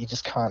like you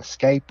just can't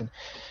escape. And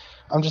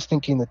I'm just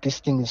thinking that this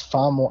thing is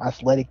far more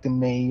athletic than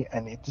me,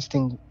 and if this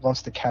thing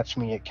wants to catch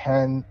me, it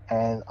can,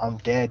 and I'm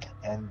dead,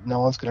 and no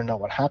one's going to know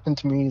what happened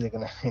to me. They're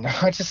going to, you know,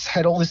 I just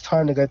had all this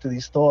time to go through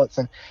these thoughts,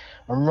 and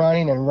I'm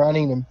running,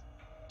 and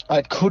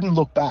I couldn't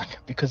look back,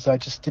 because I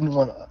just didn't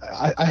want to.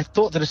 I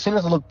thought that as soon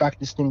as I looked back,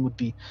 this thing would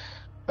be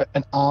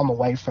an arm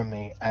away from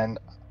me, and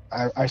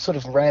I sort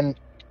of ran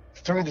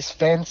through this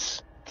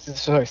fence,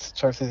 through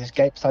this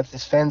gate beside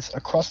this fence,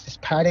 across this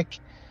paddock,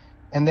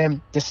 and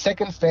then the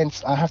second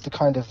fence, I have to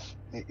kind of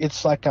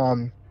it's like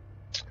a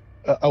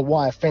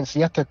wire fence.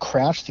 You have to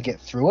crouch to get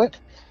through it.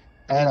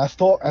 And I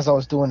thought as I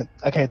was doing it,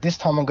 okay, this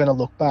time I'm going to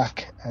look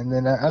back. And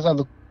then as I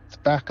looked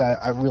back,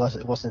 I realized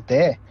it wasn't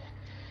there.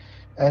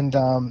 And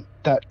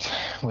that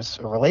was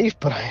a relief,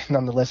 but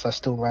nonetheless, I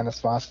still ran as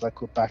fast as I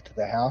could back to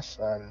the house.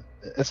 And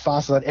as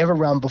fast as I'd ever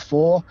run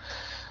before.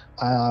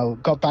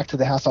 Got back to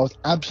the house. I was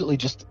absolutely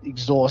just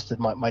exhausted.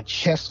 My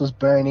chest was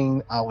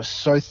burning. I was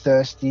so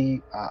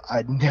thirsty.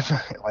 I'd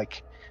never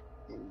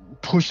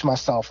pushed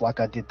myself like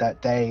I did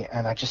that day,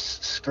 and I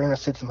just screamed. I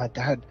said to my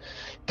dad,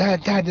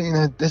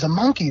 there's a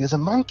monkey,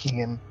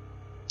 and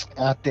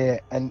out there.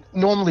 And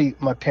normally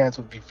my parents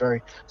would be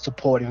very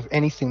supportive of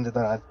anything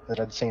that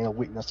I'd seen or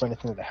witnessed or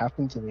anything that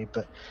happened to me,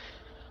 but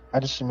I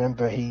just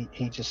remember he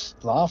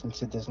just laughed and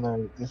said, there's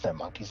no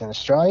monkeys in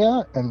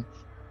Australia. And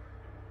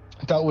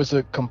that was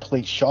a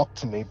complete shock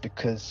to me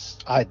because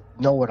I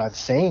know what I'd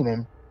seen,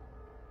 and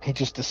he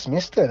just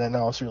dismissed it, and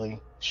I was really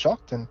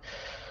shocked. And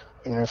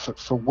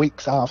for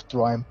weeks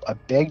after, I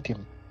begged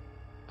him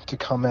to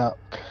come out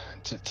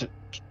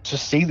to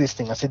see this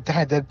thing. I said,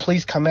 Dad,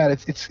 please come out.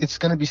 It's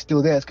going to be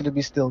still there. It's going to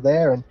be still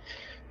there. And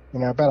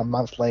about a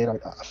month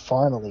later, I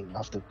finally,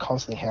 after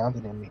constantly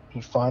hounding him,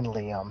 he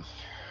finally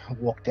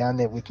walked down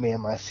there with me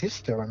and my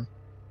sister, and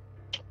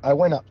I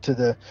went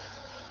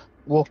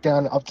walked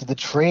down up to the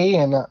tree,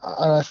 and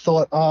I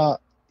thought,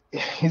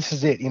 this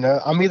is it.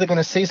 I'm either going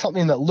to see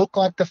something that looked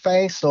like the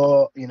face,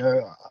 or I'm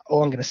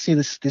going to see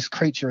this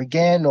creature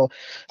again, or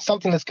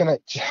something that's going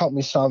to help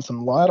me shine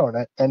some light on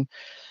it. And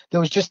there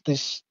was just the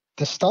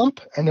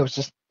stump, and there was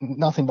just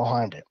nothing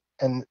behind it.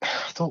 And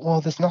I thought,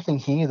 well, there's nothing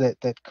here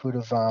that could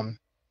have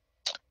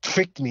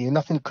tricked me, and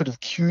nothing could have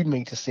cued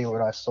me to see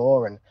what I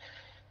saw.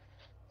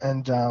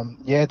 And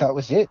that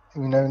was it.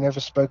 Never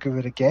spoke of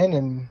it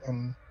again.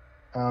 And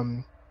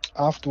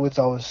afterwards,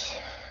 I was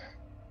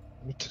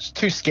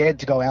too scared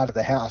to go out of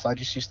the house. I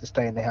just used to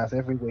stay in the house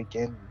every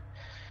weekend,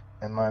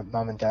 and my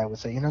mum and dad would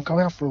say, go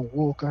out for a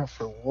walk,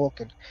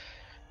 and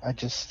I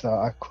just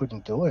I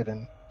couldn't do it.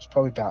 And it was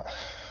probably about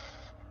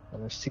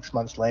 6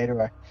 months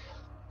later, I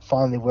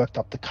finally worked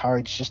up the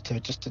courage just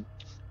to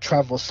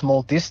travel a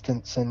small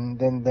distance, and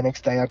then the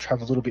next day I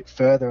traveled a little bit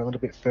further,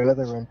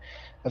 and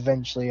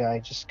eventually I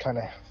just kind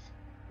of,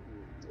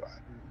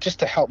 just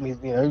to help me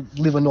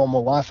live a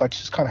normal life, I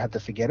just kind of had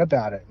to forget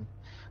about it. And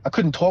I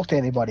couldn't talk to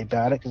anybody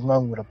about it because no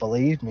one would have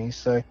believed me.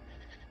 So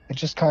it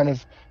just kind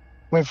of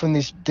went from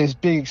this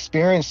big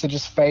experience to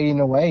just fading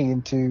away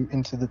into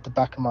the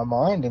back of my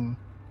mind. And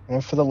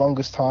for the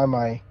longest time,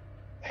 I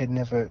had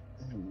never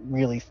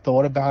really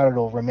thought about it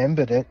or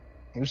remembered it.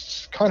 It was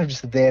just kind of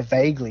just there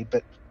vaguely,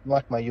 but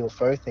like my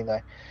UFO thing,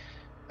 I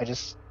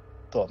just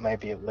thought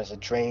maybe it was a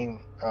dream.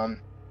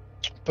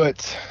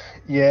 But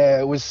yeah,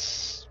 it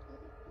was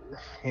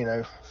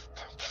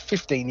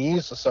 15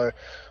 years or so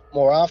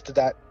more after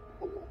that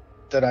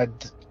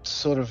I'd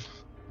sort of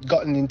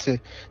gotten into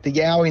the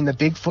Yowie and the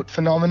Bigfoot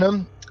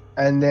phenomenon.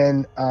 And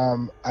then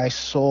I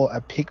saw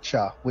a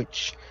picture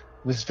which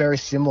was very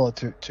similar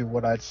to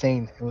what I'd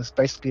seen. It was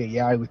basically a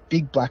Yowie with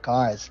big black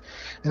eyes,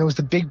 and it was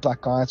the big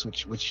black eyes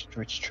which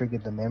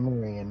triggered the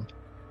memory and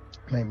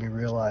made me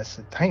realize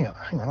that hang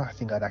on, I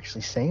think I'd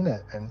actually seen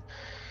it.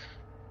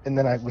 And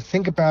then I would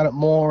think about it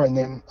more, and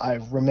then I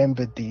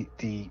remembered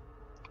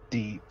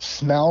the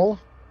smell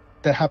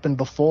that happened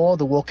before,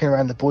 the walking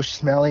around the bush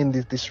smelling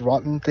this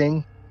rotten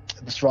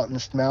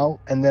smell.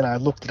 And then I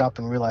looked it up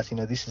and realized,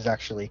 this is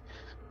actually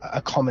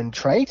a common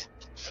trait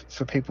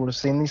for people to have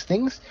seen these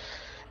things.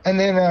 And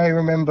then I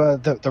remember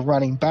the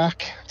running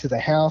back to the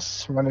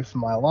house, running for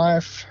my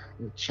life,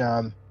 which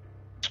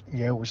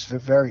was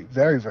very,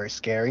 very, very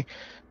scary.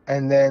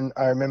 And then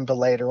I remember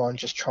later on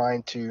just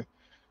trying to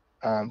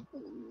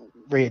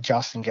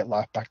readjust and get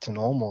life back to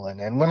normal.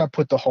 And when I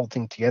put the whole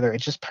thing together, it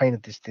just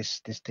painted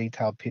this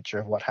detailed picture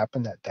of what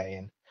happened that day,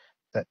 and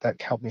that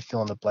helped me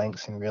fill in the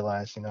blanks and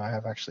realize, I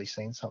have actually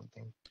seen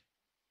something.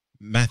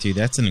 Mathew,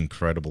 that's an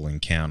incredible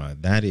encounter.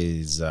 That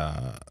is,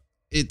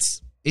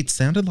 it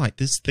sounded like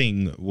this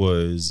thing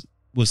was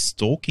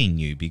stalking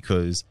you,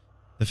 because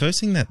the first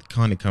thing that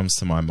kind of comes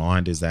to my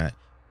mind is that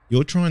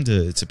you're trying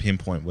to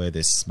pinpoint where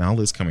this smell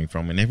is coming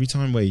from, and every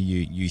time where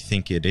you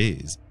think it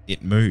is,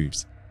 it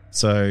moves.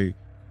 So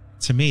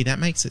to me, that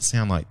makes it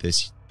sound like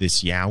this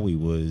Yowie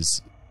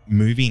was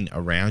moving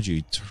around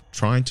you,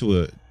 trying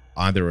to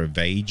either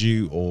evade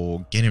you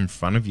or get in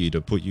front of you to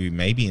put you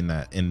maybe in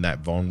that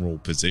vulnerable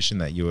position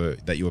that you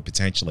were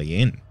potentially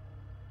in.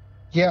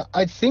 Yeah,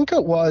 I think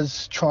it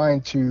was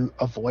trying to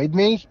avoid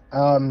me.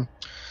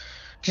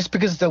 Just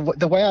because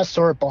the way I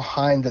saw it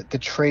behind the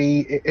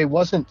tree, it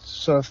wasn't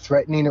sort of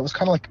threatening. It was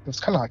kind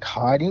of like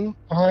hiding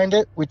behind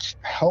it, which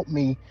helped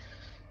me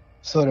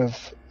sort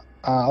of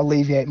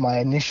alleviate my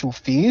initial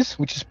fears,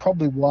 which is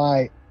probably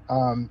why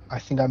I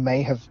think I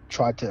may have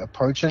tried to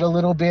approach it a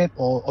little bit,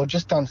 or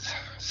just done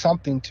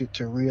something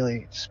to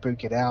really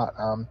spook it out.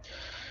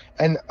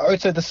 And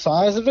also the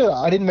size of it,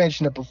 I didn't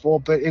mention it before,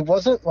 but it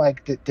wasn't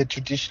like the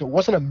traditional, it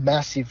wasn't a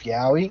massive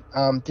Yowie.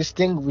 This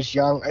thing was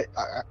young.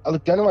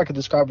 Look, the only way I could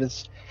describe it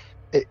is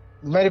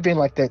might have been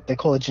like they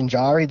call it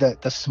Jinjari,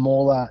 the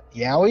smaller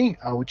Yowie,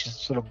 which is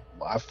sort of,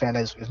 I've found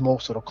is more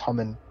sort of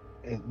common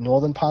in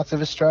northern parts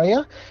of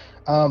Australia.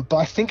 But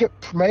I think it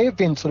may have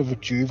been sort of a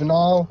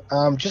juvenile,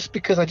 just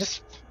because I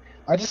just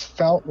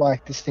felt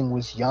like this thing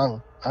was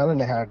young. I don't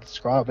know how to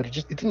describe it.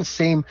 It didn't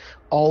seem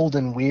old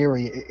and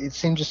weary. It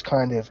seemed just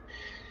kind of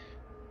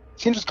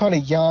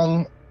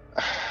young.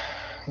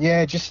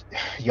 Yeah, just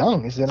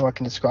young is the only way I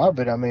can describe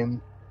it. I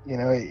mean, you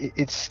know,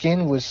 its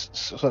skin was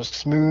sort of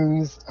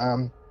smooth.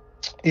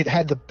 It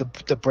had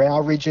the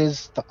brow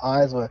ridges. The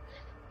eyes were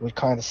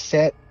kind of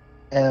set.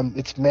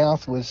 Its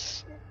mouth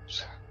was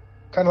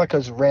kind of like it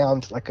was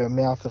round, like a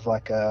mouth of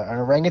like an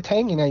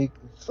orangutan. You know,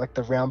 it's like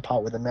the round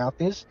part where the mouth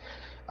is,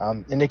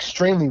 and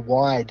extremely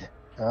wide.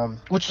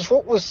 Which is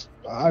what was,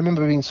 I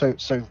remember being so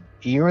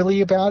eerily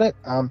about it,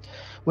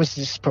 was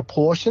this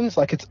proportions.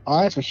 Like its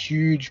eyes were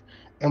huge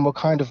and were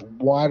kind of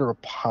wider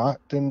apart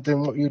than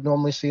what you'd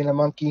normally see in a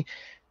monkey,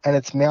 and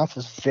its mouth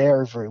was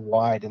very, very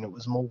wide, and it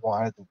was more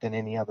wide than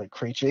any other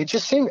creature. It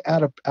just seemed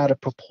out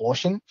of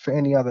proportion for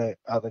any other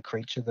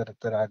creature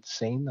that I'd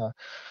seen,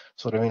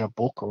 sort of in a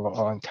book or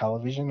on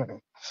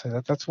television.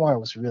 So that's why I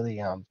was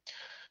really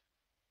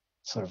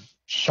sort of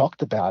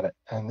shocked about it.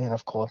 And then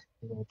of course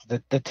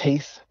the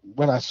teeth,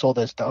 when I saw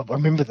those, I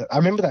remember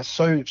that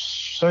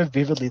so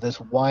vividly, those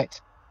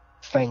white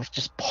fangs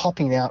just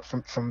popping out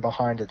from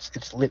behind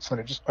its lips when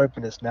it just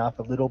opened its mouth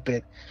a little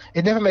bit.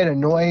 It never made a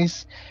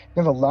noise,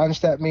 never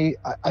lunged at me.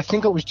 I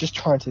think it was just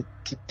trying to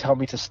tell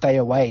me to stay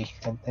away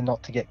and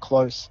not to get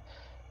close.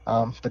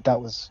 But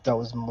that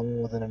was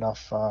more than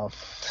enough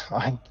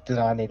that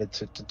I needed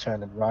to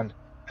turn and run.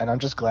 And I'm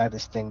just glad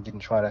this thing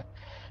didn't try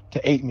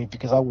to eat me,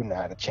 because I wouldn't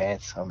have had a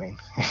chance. I mean,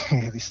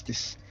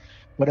 this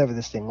whatever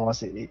this thing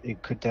was,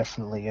 it could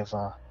definitely have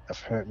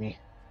hurt me.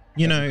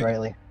 You know,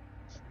 greatly.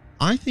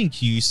 I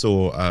think you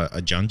saw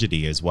a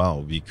Jungity as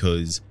well,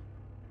 because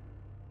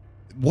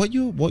what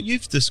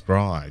you've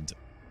described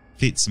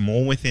fits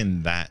more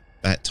within that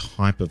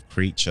type of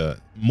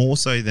creature, more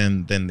so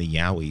than the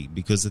Yowie,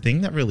 because the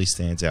thing that really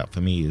stands out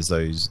for me is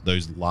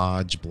those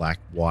large black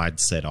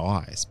wide set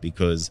eyes.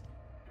 Because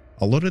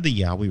a lot of the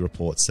Yowie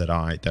reports that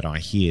I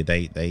hear,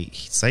 they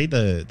say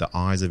the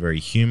eyes are very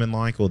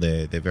human-like, or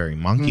they're very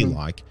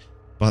monkey-like,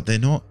 but they're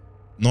not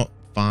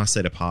far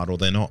set apart, or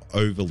they're not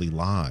overly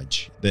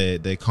large.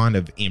 They're kind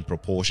of in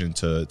proportion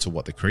to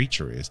what the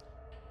creature is.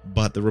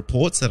 But the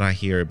reports that I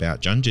hear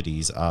about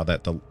Jungities are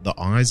that the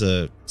eyes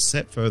are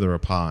set further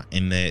apart,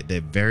 and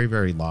they're very,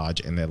 very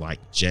large, and they're like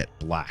jet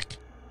black.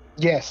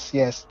 Yes.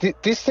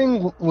 This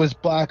thing was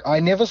black. I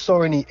never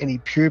saw any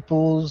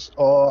pupils,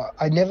 or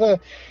I never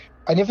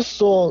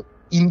saw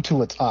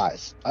into its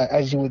eyes.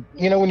 As you would,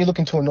 you know, when you look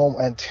into a normal,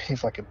 and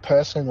if like a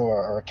person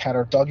or a cat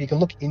or a dog, you can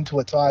look into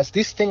its eyes.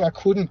 This thing I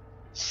couldn't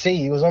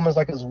see. It was almost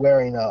like it was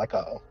wearing like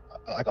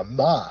a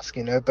mask,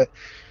 you know. But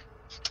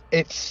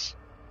it's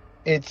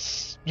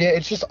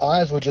just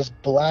eyes were just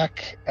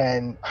black,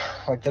 and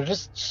like they're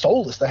just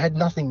soulless. They had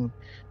nothing.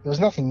 There was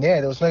nothing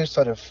there. There was no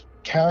sort of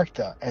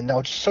character, and they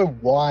were just so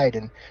wide.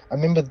 And I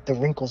remember the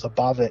wrinkles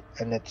above it,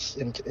 and it's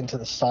into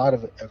the side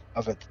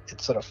of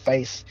its sort of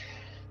face.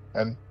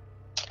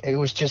 It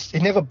was just,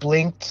 it never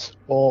blinked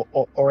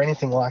or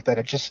anything like that.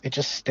 It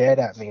just stared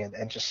at me,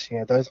 and just, you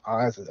know, those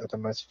eyes are the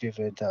most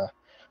vivid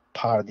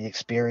part of the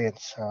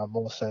experience,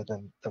 more so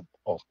than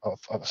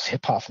obviously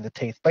apart from the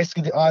teeth.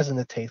 Basically, the eyes and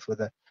the teeth were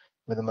the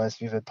most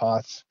vivid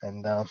parts,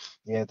 and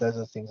yeah, those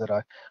are the things that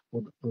I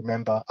would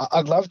remember.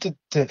 I'd love to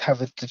have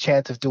the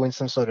chance of doing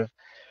some sort of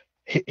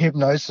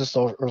hypnosis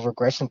or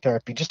regression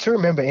therapy, just to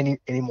remember any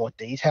more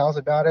details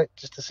about it,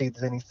 just to see if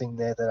there's anything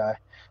there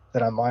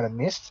that I might have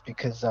missed,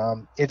 because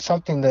it's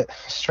something that,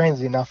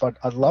 strangely enough,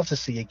 I'd love to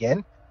see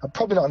again. I'm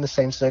probably not in the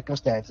same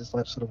circumstances,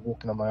 like sort of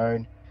walking on my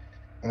own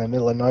in the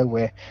middle of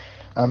nowhere,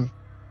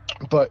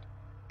 but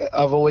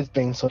I've always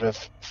been sort of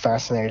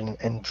fascinated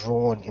and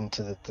drawn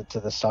into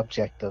the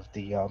subject of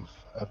the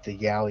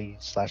Yowie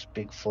 /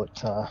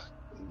 Bigfoot,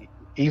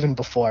 even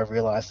before I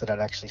realized that I'd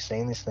actually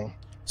seen this thing.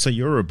 So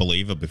you're a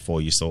believer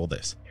before you saw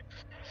this?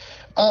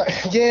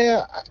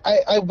 Yeah,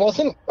 I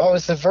wasn't. I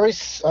was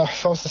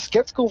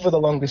skeptical for the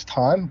longest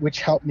time,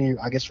 which helped me,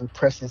 I guess,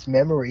 repress this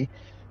memory.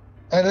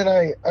 And then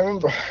I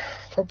remember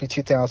probably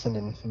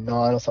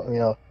 2009 or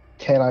something,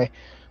 10, I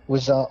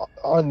was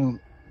on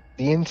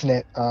the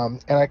internet,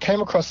 and I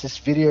came across this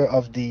video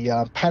of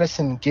the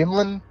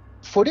Patterson-Gimlin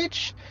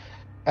footage,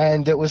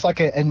 and it was like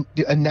an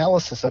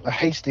analysis, like a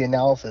HD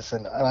analysis,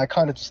 and I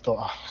kind of just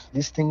thought,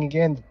 this thing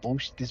again,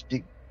 bullshit, this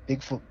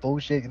Bigfoot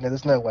bullshit,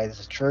 there's no way this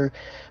is true.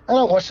 And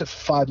I watched it for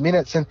 5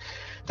 minutes, and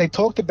they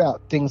talked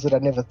about things that I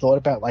never thought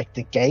about, like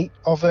the gait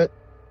of it,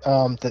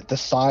 the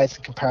size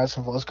and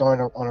comparison of what was going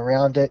on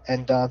around it,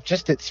 and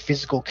just its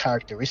physical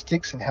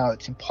characteristics, and how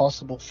it's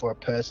impossible for a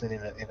person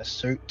in a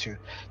suit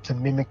to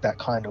mimic that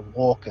kind of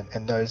walk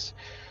and those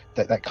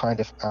that kind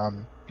of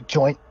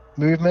joint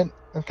movement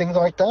and things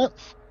like that.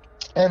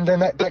 And then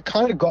that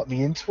kind of got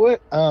me into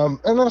it, and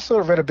then I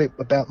sort of read a bit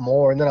about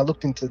more, and then I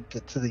looked into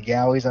the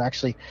Yowies, and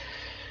actually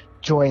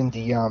join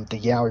the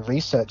Yowie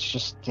research,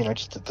 just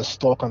to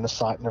stalk on the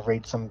site and to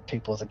read some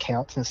people's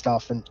accounts and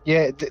stuff. And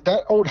yeah,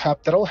 that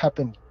all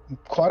happened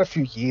quite a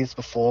few years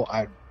before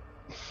I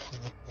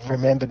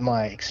remembered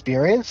my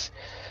experience.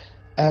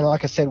 And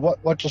like I said,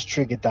 what just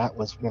triggered that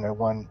was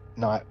one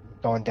night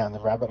going down the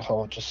rabbit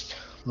hole, just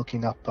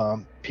looking up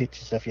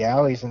pictures of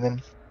Yowies, and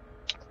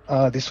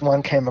then this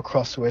one came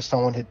across where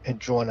someone had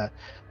drawn a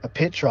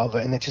picture of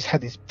it, and it just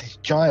had these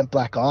giant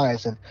black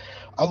eyes. And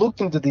I looked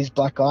into these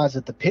black eyes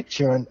at the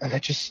picture, and it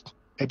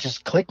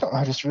just clicked.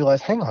 I just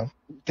realized, hang on,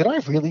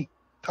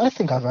 I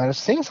think I might have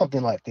seen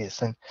something like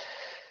this.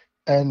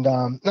 And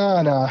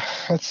no,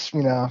 it's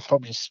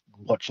probably just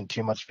watching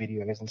too much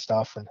videos and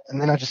stuff.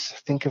 And then I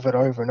just think of it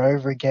over and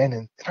over again,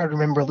 and I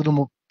remember a little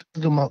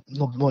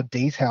more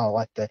detail,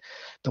 like the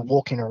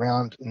walking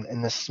around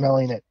and the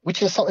smelling it,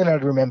 which is something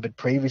I'd remembered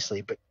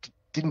previously, but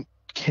didn't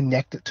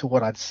connect it to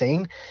what I'd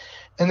seen.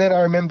 And then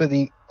I remember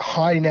the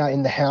hiding out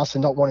in the house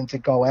and not wanting to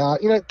go out.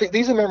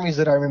 These are memories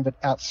that I remembered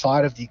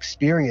outside of the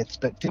experience,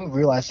 but didn't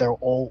realize they were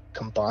all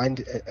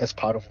combined as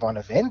part of one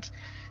event.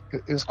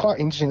 It was quite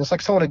interesting. It's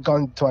like someone had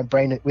gone to my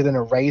brain with an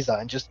eraser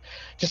and just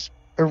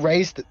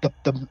erased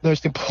the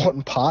most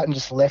important part and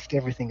just left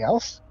everything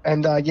else.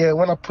 And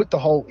when I put the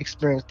whole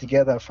experience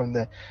together, from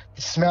the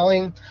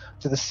smelling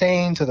to the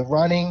scene to the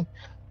running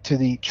to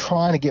the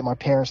trying to get my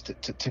parents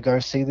to go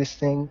see this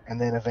thing, and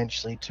then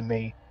eventually to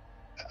me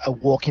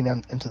walking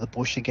into the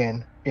bush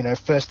again,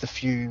 first a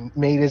few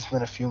meters,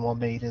 then a few more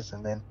meters,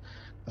 and then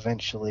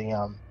eventually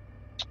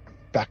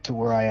back to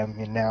where I am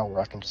now, where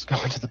I can just go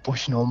into the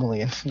bush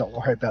normally and not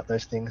worry about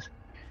those things.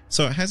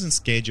 So it hasn't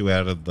scared you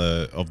out of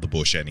the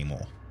bush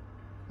anymore?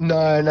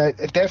 No,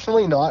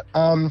 definitely not.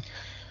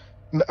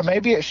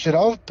 Maybe it should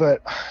have,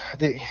 but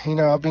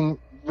I've been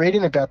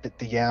reading about the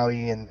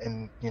Yowie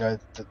and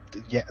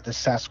the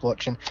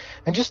Sasquatch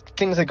and just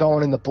things that go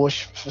on in the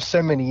bush for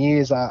so many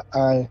years. I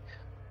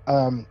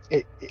don't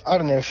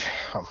know if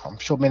I'm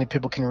sure many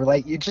people can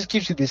relate. It just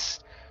gives you this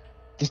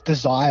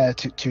desire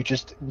to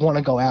just want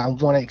to go out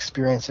and want to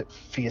experience it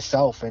for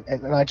yourself,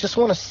 and I just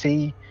want to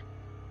see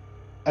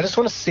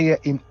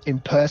it in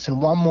person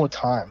one more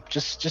time,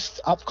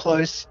 just up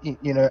close,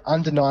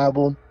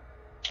 undeniable,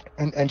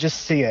 and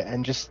just see it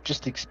and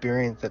just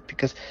experience it,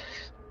 because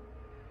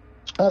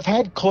I've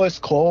had close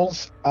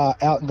calls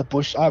out in the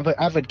bush. I'm an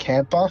avid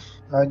camper.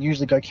 I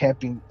usually go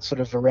camping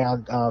sort of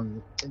around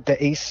the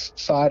east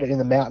side in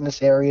the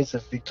mountainous areas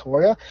of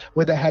Victoria,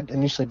 where there had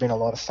initially been a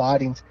lot of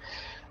sightings.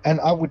 And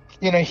I would,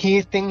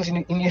 hear things,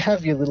 and you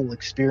have your little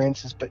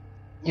experiences, but,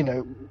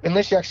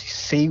 unless you actually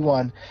see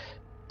one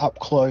up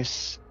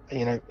close,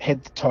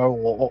 head to toe,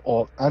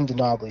 or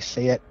undeniably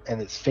see it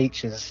and its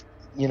features,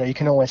 you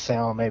can always say,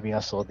 oh, maybe I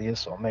saw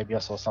this, or maybe I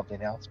saw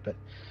something else. But,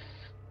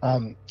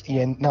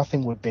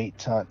 nothing would beat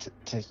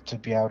to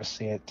be able to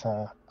see it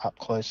up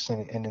close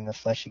and in the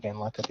flesh again,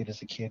 like I did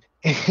as a kid.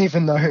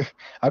 Even though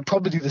I'd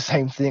probably do the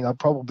same thing, I'd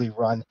probably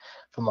run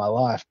for my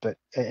life, but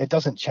it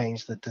doesn't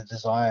change the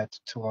desire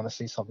to want to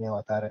see something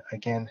like that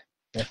again,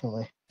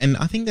 definitely. And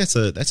I think that's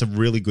a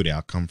really good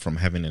outcome from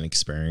having an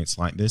experience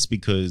like this,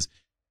 because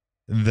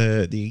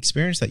the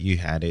experience that you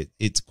had,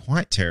 it's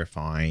quite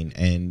terrifying,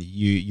 and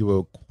you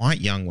were quite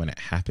young when it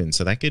happened,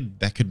 so that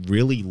could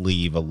really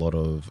leave a lot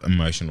of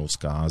emotional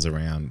scars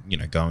around,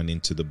 going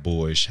into the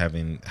bush,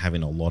 having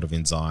a lot of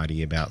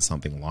anxiety about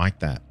something like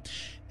that.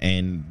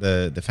 And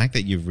the fact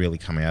that you've really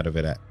come out of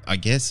it I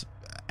guess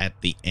at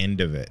the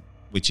end of it,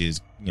 which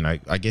is,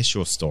 I guess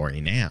your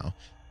story now,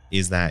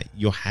 is that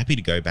you're happy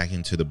to go back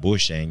into the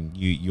bush, and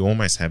you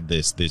almost have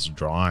this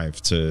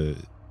drive to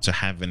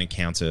have an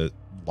encounter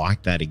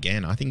like that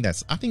again. I think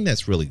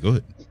that's really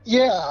good.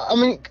 Yeah, I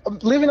mean,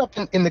 living up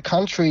in the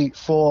country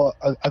for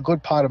a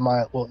good part of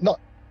my, well, not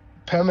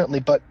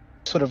permanently, but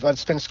sort of, I'd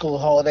spend school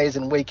holidays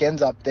and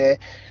weekends up there.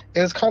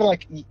 It was kind of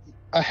like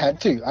I had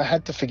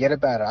to forget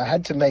about it. I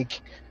had to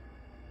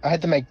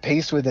make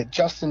peace with it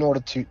just in order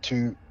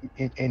to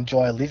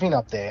enjoy living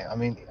up there. I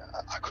mean,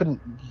 I couldn't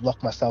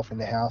lock myself in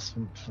the house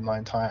for my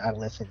entire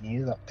adolescent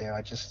years up there.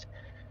 I just,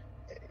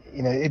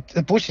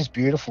 the bush is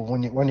beautiful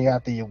when you're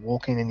out there, you're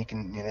walking, and you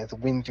can, the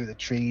wind through the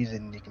trees,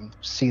 and you can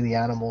see the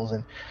animals,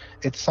 and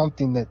it's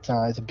something that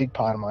is a big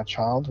part of my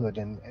childhood,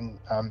 and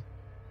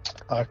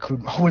I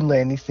wouldn't let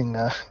anything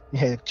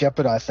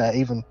jeopardize that,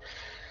 even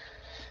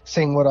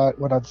seeing what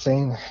I'd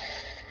seen.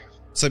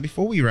 So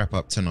before we wrap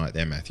up tonight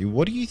there, Mathew,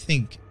 what do you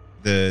think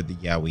the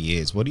Yowie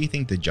is? What do you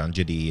think the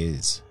Jungity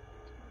is?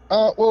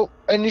 Well,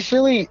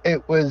 initially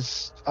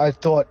I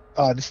thought,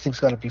 this thing's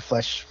got to be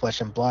flesh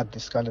and blood.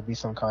 There's got to be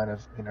some kind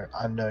of,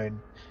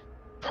 unknown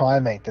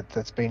primate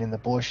that's been in the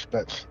bush.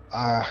 But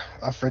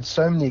I've read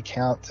so many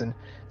accounts and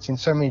seen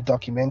so many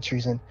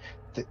documentaries, and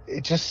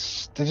there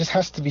just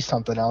has to be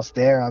something else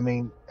there. I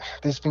mean,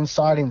 there's been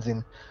sightings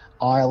in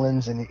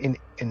islands and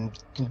in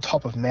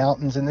top of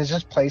mountains, and there's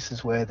just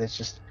places where there's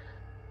just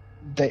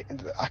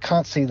I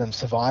can't see them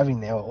surviving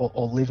there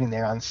or living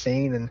there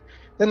unseen. And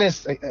then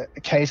there's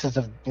cases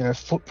of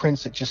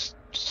footprints that just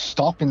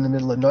stop in the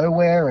middle of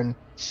nowhere, and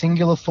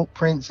singular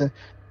footprints, and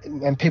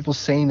and people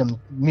seeing them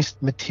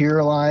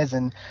materialize,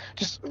 and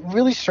just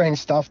really strange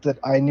stuff that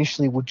I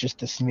initially would just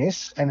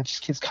dismiss, and it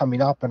just keeps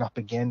coming up and up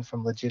again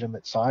from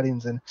legitimate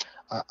sightings. And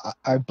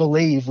I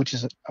believe, which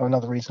is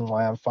another reason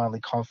why I'm finally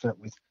confident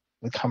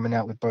with coming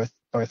out with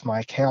both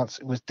my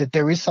accounts, was that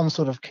there is some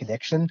sort of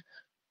connection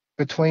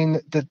between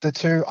the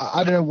two.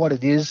 I don't know what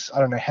it is. I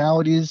don't know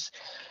how it is,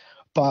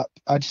 but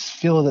I just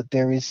feel that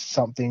there is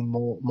something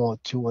more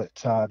to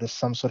it. There's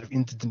some sort of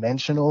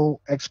interdimensional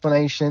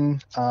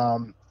explanation,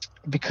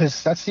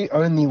 because that's the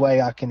only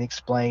way I can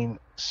explain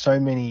so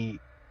many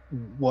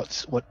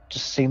what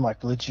just seem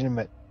like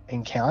legitimate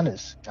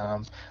encounters.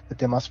 That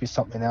there must be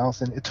something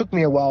else, and it took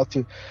me a while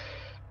to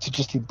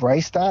just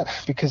embrace that,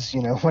 because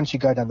once you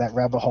go down that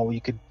rabbit hole,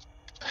 you could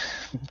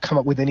come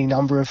up with any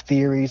number of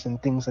theories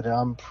and things that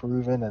are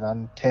unproven and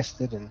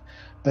untested,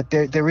 but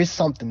there is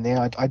something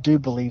there. I do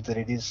believe that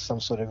it is some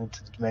sort of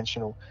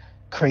interdimensional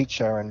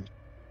creature, and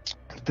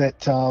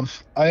that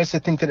I also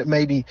think that it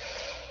may be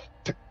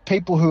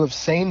people who have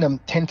seen them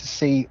tend to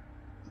see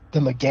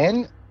them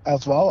again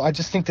as well. I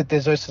just think that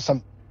there's also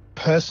some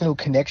personal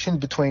connection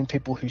between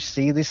people who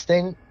see this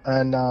thing,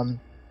 and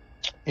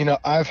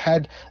I've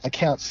had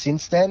accounts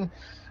since then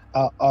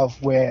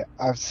of where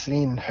I've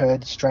seen and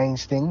heard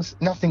strange things.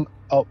 Nothing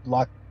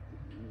like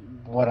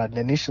what I'd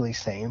initially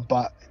seen,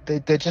 but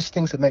they're just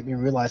things that make me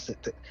realize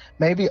that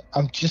maybe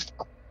I'm just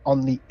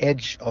on the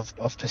edge of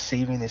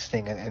perceiving this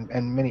thing,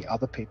 and many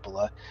other people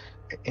are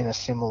in a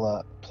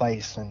similar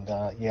place. And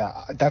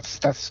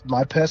that's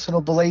my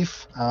personal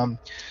belief.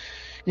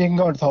 You can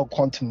go into the whole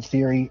quantum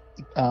theory,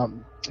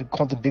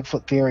 quantum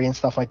Bigfoot theory and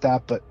stuff like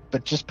that,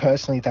 but just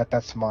personally,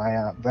 that's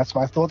my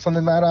thoughts on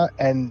the matter.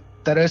 And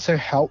that also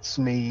helps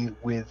me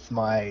with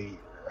my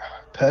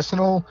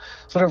personal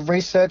sort of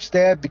research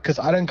there, because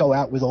I don't go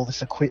out with all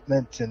this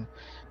equipment and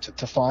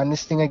to find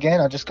this thing again.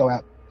 I just go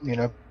out,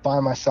 by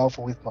myself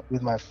or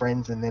with my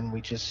friends, and then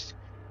we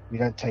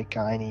don't take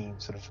any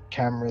sort of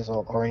cameras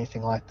or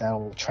anything like that,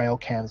 or trail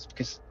cams,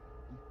 because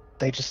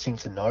they just seem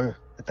to know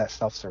that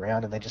stuff's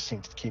around, and they just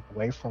seem to keep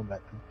away from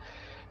it.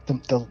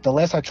 And the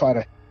less I try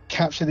to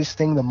capture this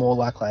thing, the more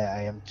likely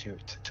I am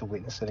to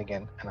witness it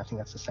again. And I think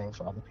that's the same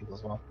for other people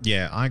as well.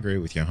 Yeah, I agree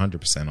with you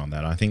 100% on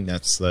that. I think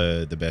that's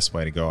the best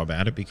way to go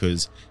about it,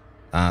 because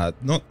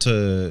not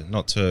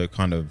to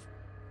kind of,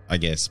 I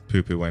guess,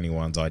 poo-poo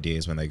anyone's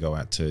ideas when they go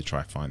out to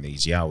try find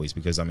these Yowies,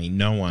 because I mean,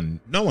 no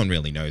one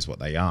really knows what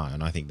they are,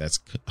 and I think that's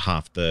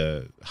half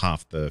the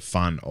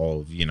fun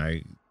of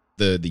the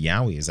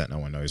Yowie, is that no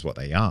one knows what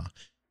they are.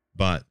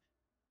 But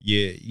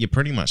you're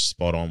pretty much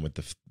spot on with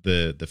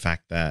the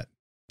fact that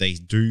they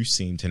do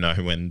seem to know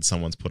when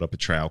someone's put up a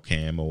trail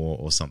cam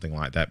or something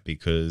like that,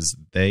 because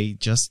they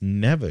just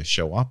never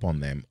show up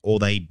on them, or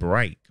they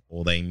break,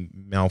 or they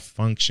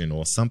malfunction,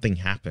 or something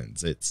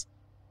happens. It's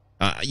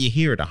you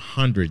hear it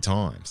 100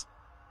 times.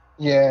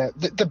 Yeah,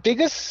 the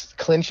biggest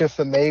clincher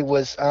for me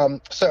was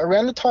so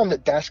around the time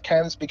that dash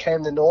cams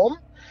became the norm,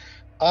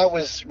 I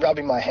was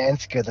rubbing my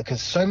hands together,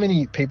 because so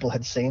many people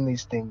had seen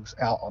these things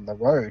out on the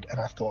road, and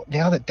I thought,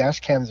 now that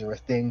dash cams are a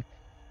thing,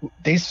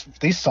 these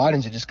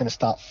sightings are just going to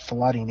start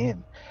flooding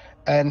in.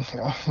 And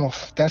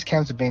dash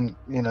cams have been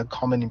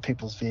common in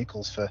people's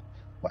vehicles for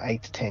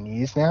 8 to 10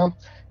 years now,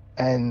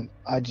 and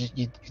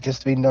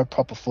there's been no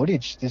proper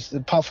footage.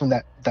 Apart from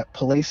that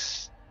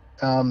police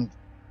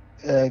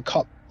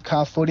cop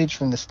car footage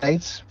from the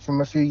States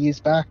from a few years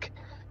back.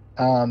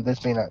 There's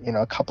been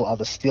a couple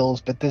other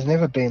stills, but there's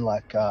never been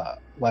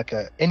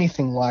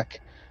anything like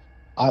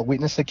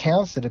eyewitness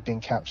accounts that have been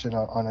captured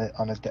on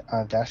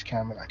a dash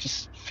cam. And I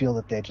just feel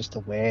that they're just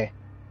aware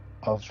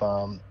of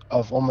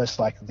almost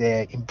like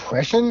their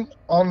impression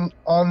on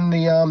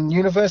the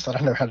universe. I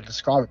don't know how to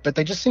describe it, but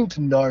they just seem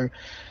to know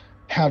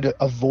how to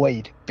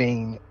avoid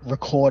being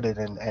recorded,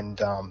 and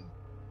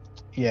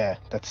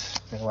that's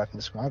the way I can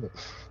describe it.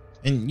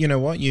 And you know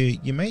what?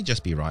 You may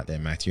just be right there,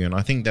 Matthew. And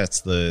I think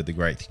that's the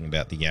great thing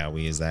about the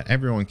Yowie, is that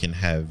everyone can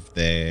have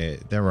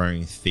their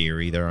own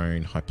theory, their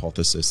own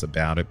hypothesis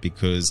about it,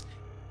 because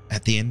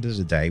at the end of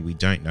the day, we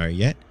don't know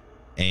yet,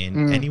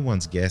 and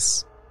anyone's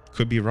guess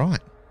could be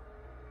right.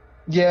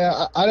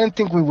 Yeah, I don't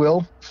think we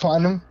will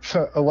find them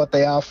for what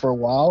they are for a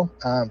while.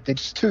 They're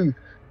just too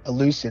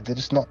elusive. They're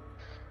just not,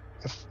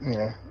 it's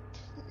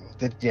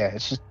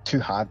just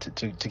too hard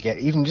to get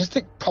even just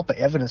the proper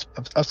evidence,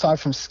 aside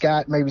from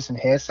scat, maybe some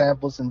hair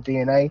samples and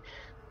DNA.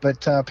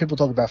 But people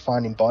talk about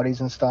finding bodies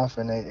and stuff,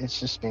 and it's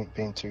just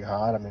been too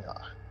hard. I mean,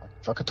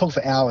 I could talk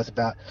for hours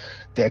about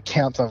the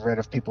accounts I've read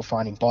of people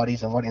finding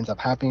bodies and what ends up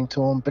happening to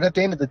them. But at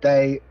the end of the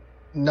day,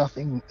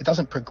 it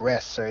doesn't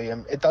progress. So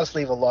it does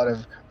leave a lot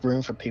of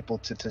room for people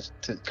to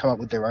come up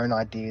with their own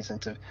ideas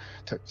and to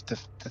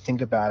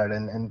think about it.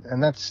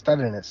 And that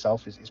in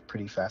itself is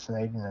pretty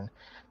fascinating. And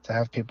to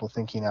have people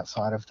thinking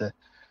outside of the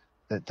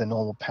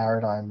normal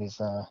paradigm is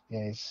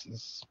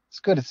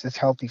good. It's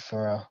healthy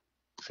for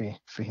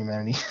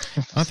humanity.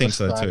 I think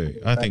so too.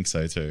 I think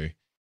so too.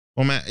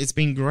 Well, Matt, it's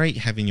been great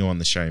having you on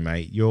the show,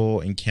 mate.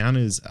 Your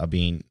encounters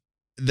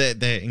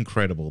they're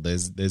incredible.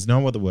 There's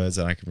no other words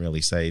that I can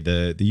really say.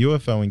 The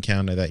UFO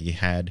encounter that you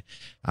had,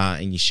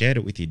 and you shared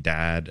it with your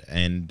dad,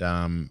 and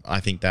I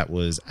think that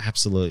was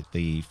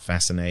absolutely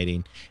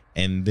fascinating.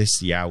 And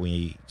this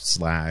Yowie /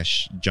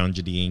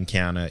 Junjidi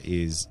encounter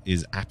is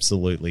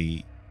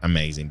absolutely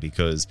amazing,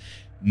 because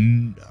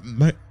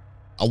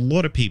a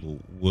lot of people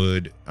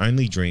would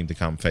only dream to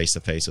come face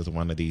to face with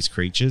one of these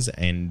creatures,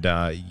 and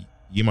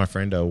you, my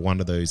friend, are one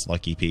of those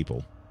lucky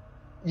people.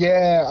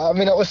 Yeah, I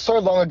mean, it was so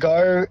long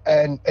ago,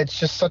 and it's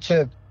just such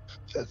a,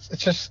 it's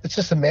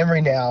just a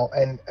memory now,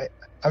 and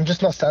I'm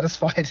just not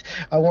satisfied.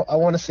 I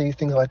want to see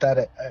things like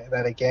that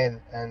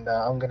again, and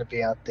I'm going to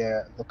be out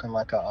there looking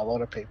like a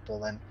lot of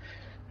people, and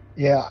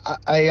yeah,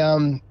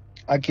 I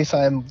guess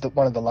I am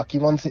one of the lucky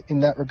ones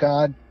in that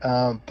regard,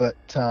 but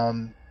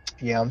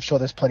yeah, I'm sure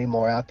there's plenty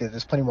more out there.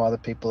 There's plenty more other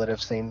people that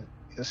have seen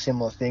a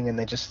similar thing, and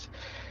they just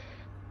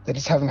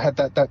haven't had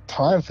that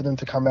time for them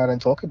to come out and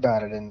talk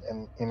about it. And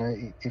you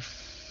know,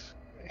 if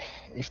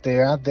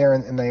they're out there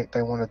and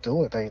they want to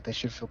do it, they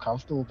should feel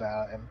comfortable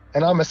about it.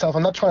 And I myself,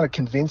 I'm not trying to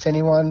convince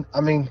anyone. I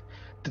mean,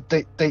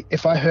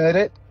 if I heard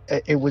it,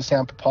 it would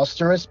sound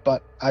preposterous,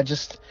 but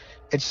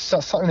it's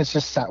something that's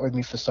just sat with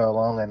me for so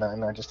long, and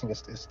I just think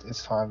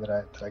it's time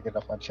that I get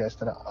off my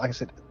chest. And like I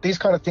said, these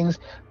kind of things,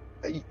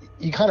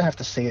 you kind of have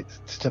to see it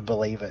to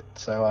believe it.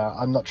 So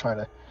I'm not trying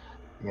to,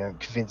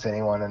 convince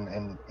anyone,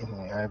 and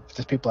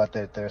there's people out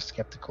there that are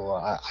skeptical.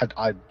 I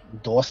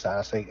endorse that.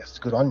 I say it's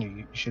good on you.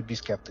 You should be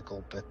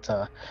skeptical, but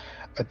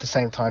at the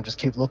same time, just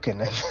keep looking,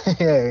 and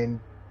and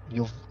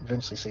you'll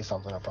eventually see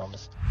something, I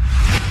promise.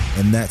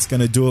 And that's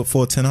going to do it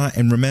for tonight.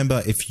 And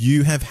remember, if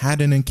you have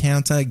had an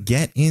encounter,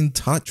 get in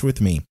touch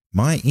with me.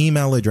 My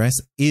email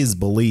address is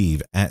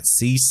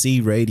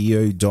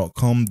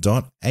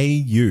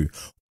believe@ccradio.com.au.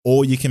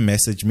 Or you can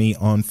message me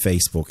on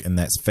Facebook, and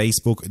that's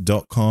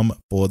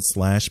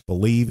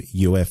facebook.com/Believe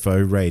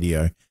UFO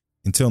Radio.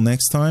 Until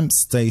next time,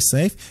 stay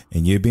safe,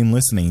 and you've been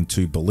listening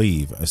to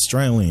Believe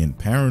Australian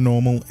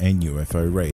Paranormal and UFO Radio.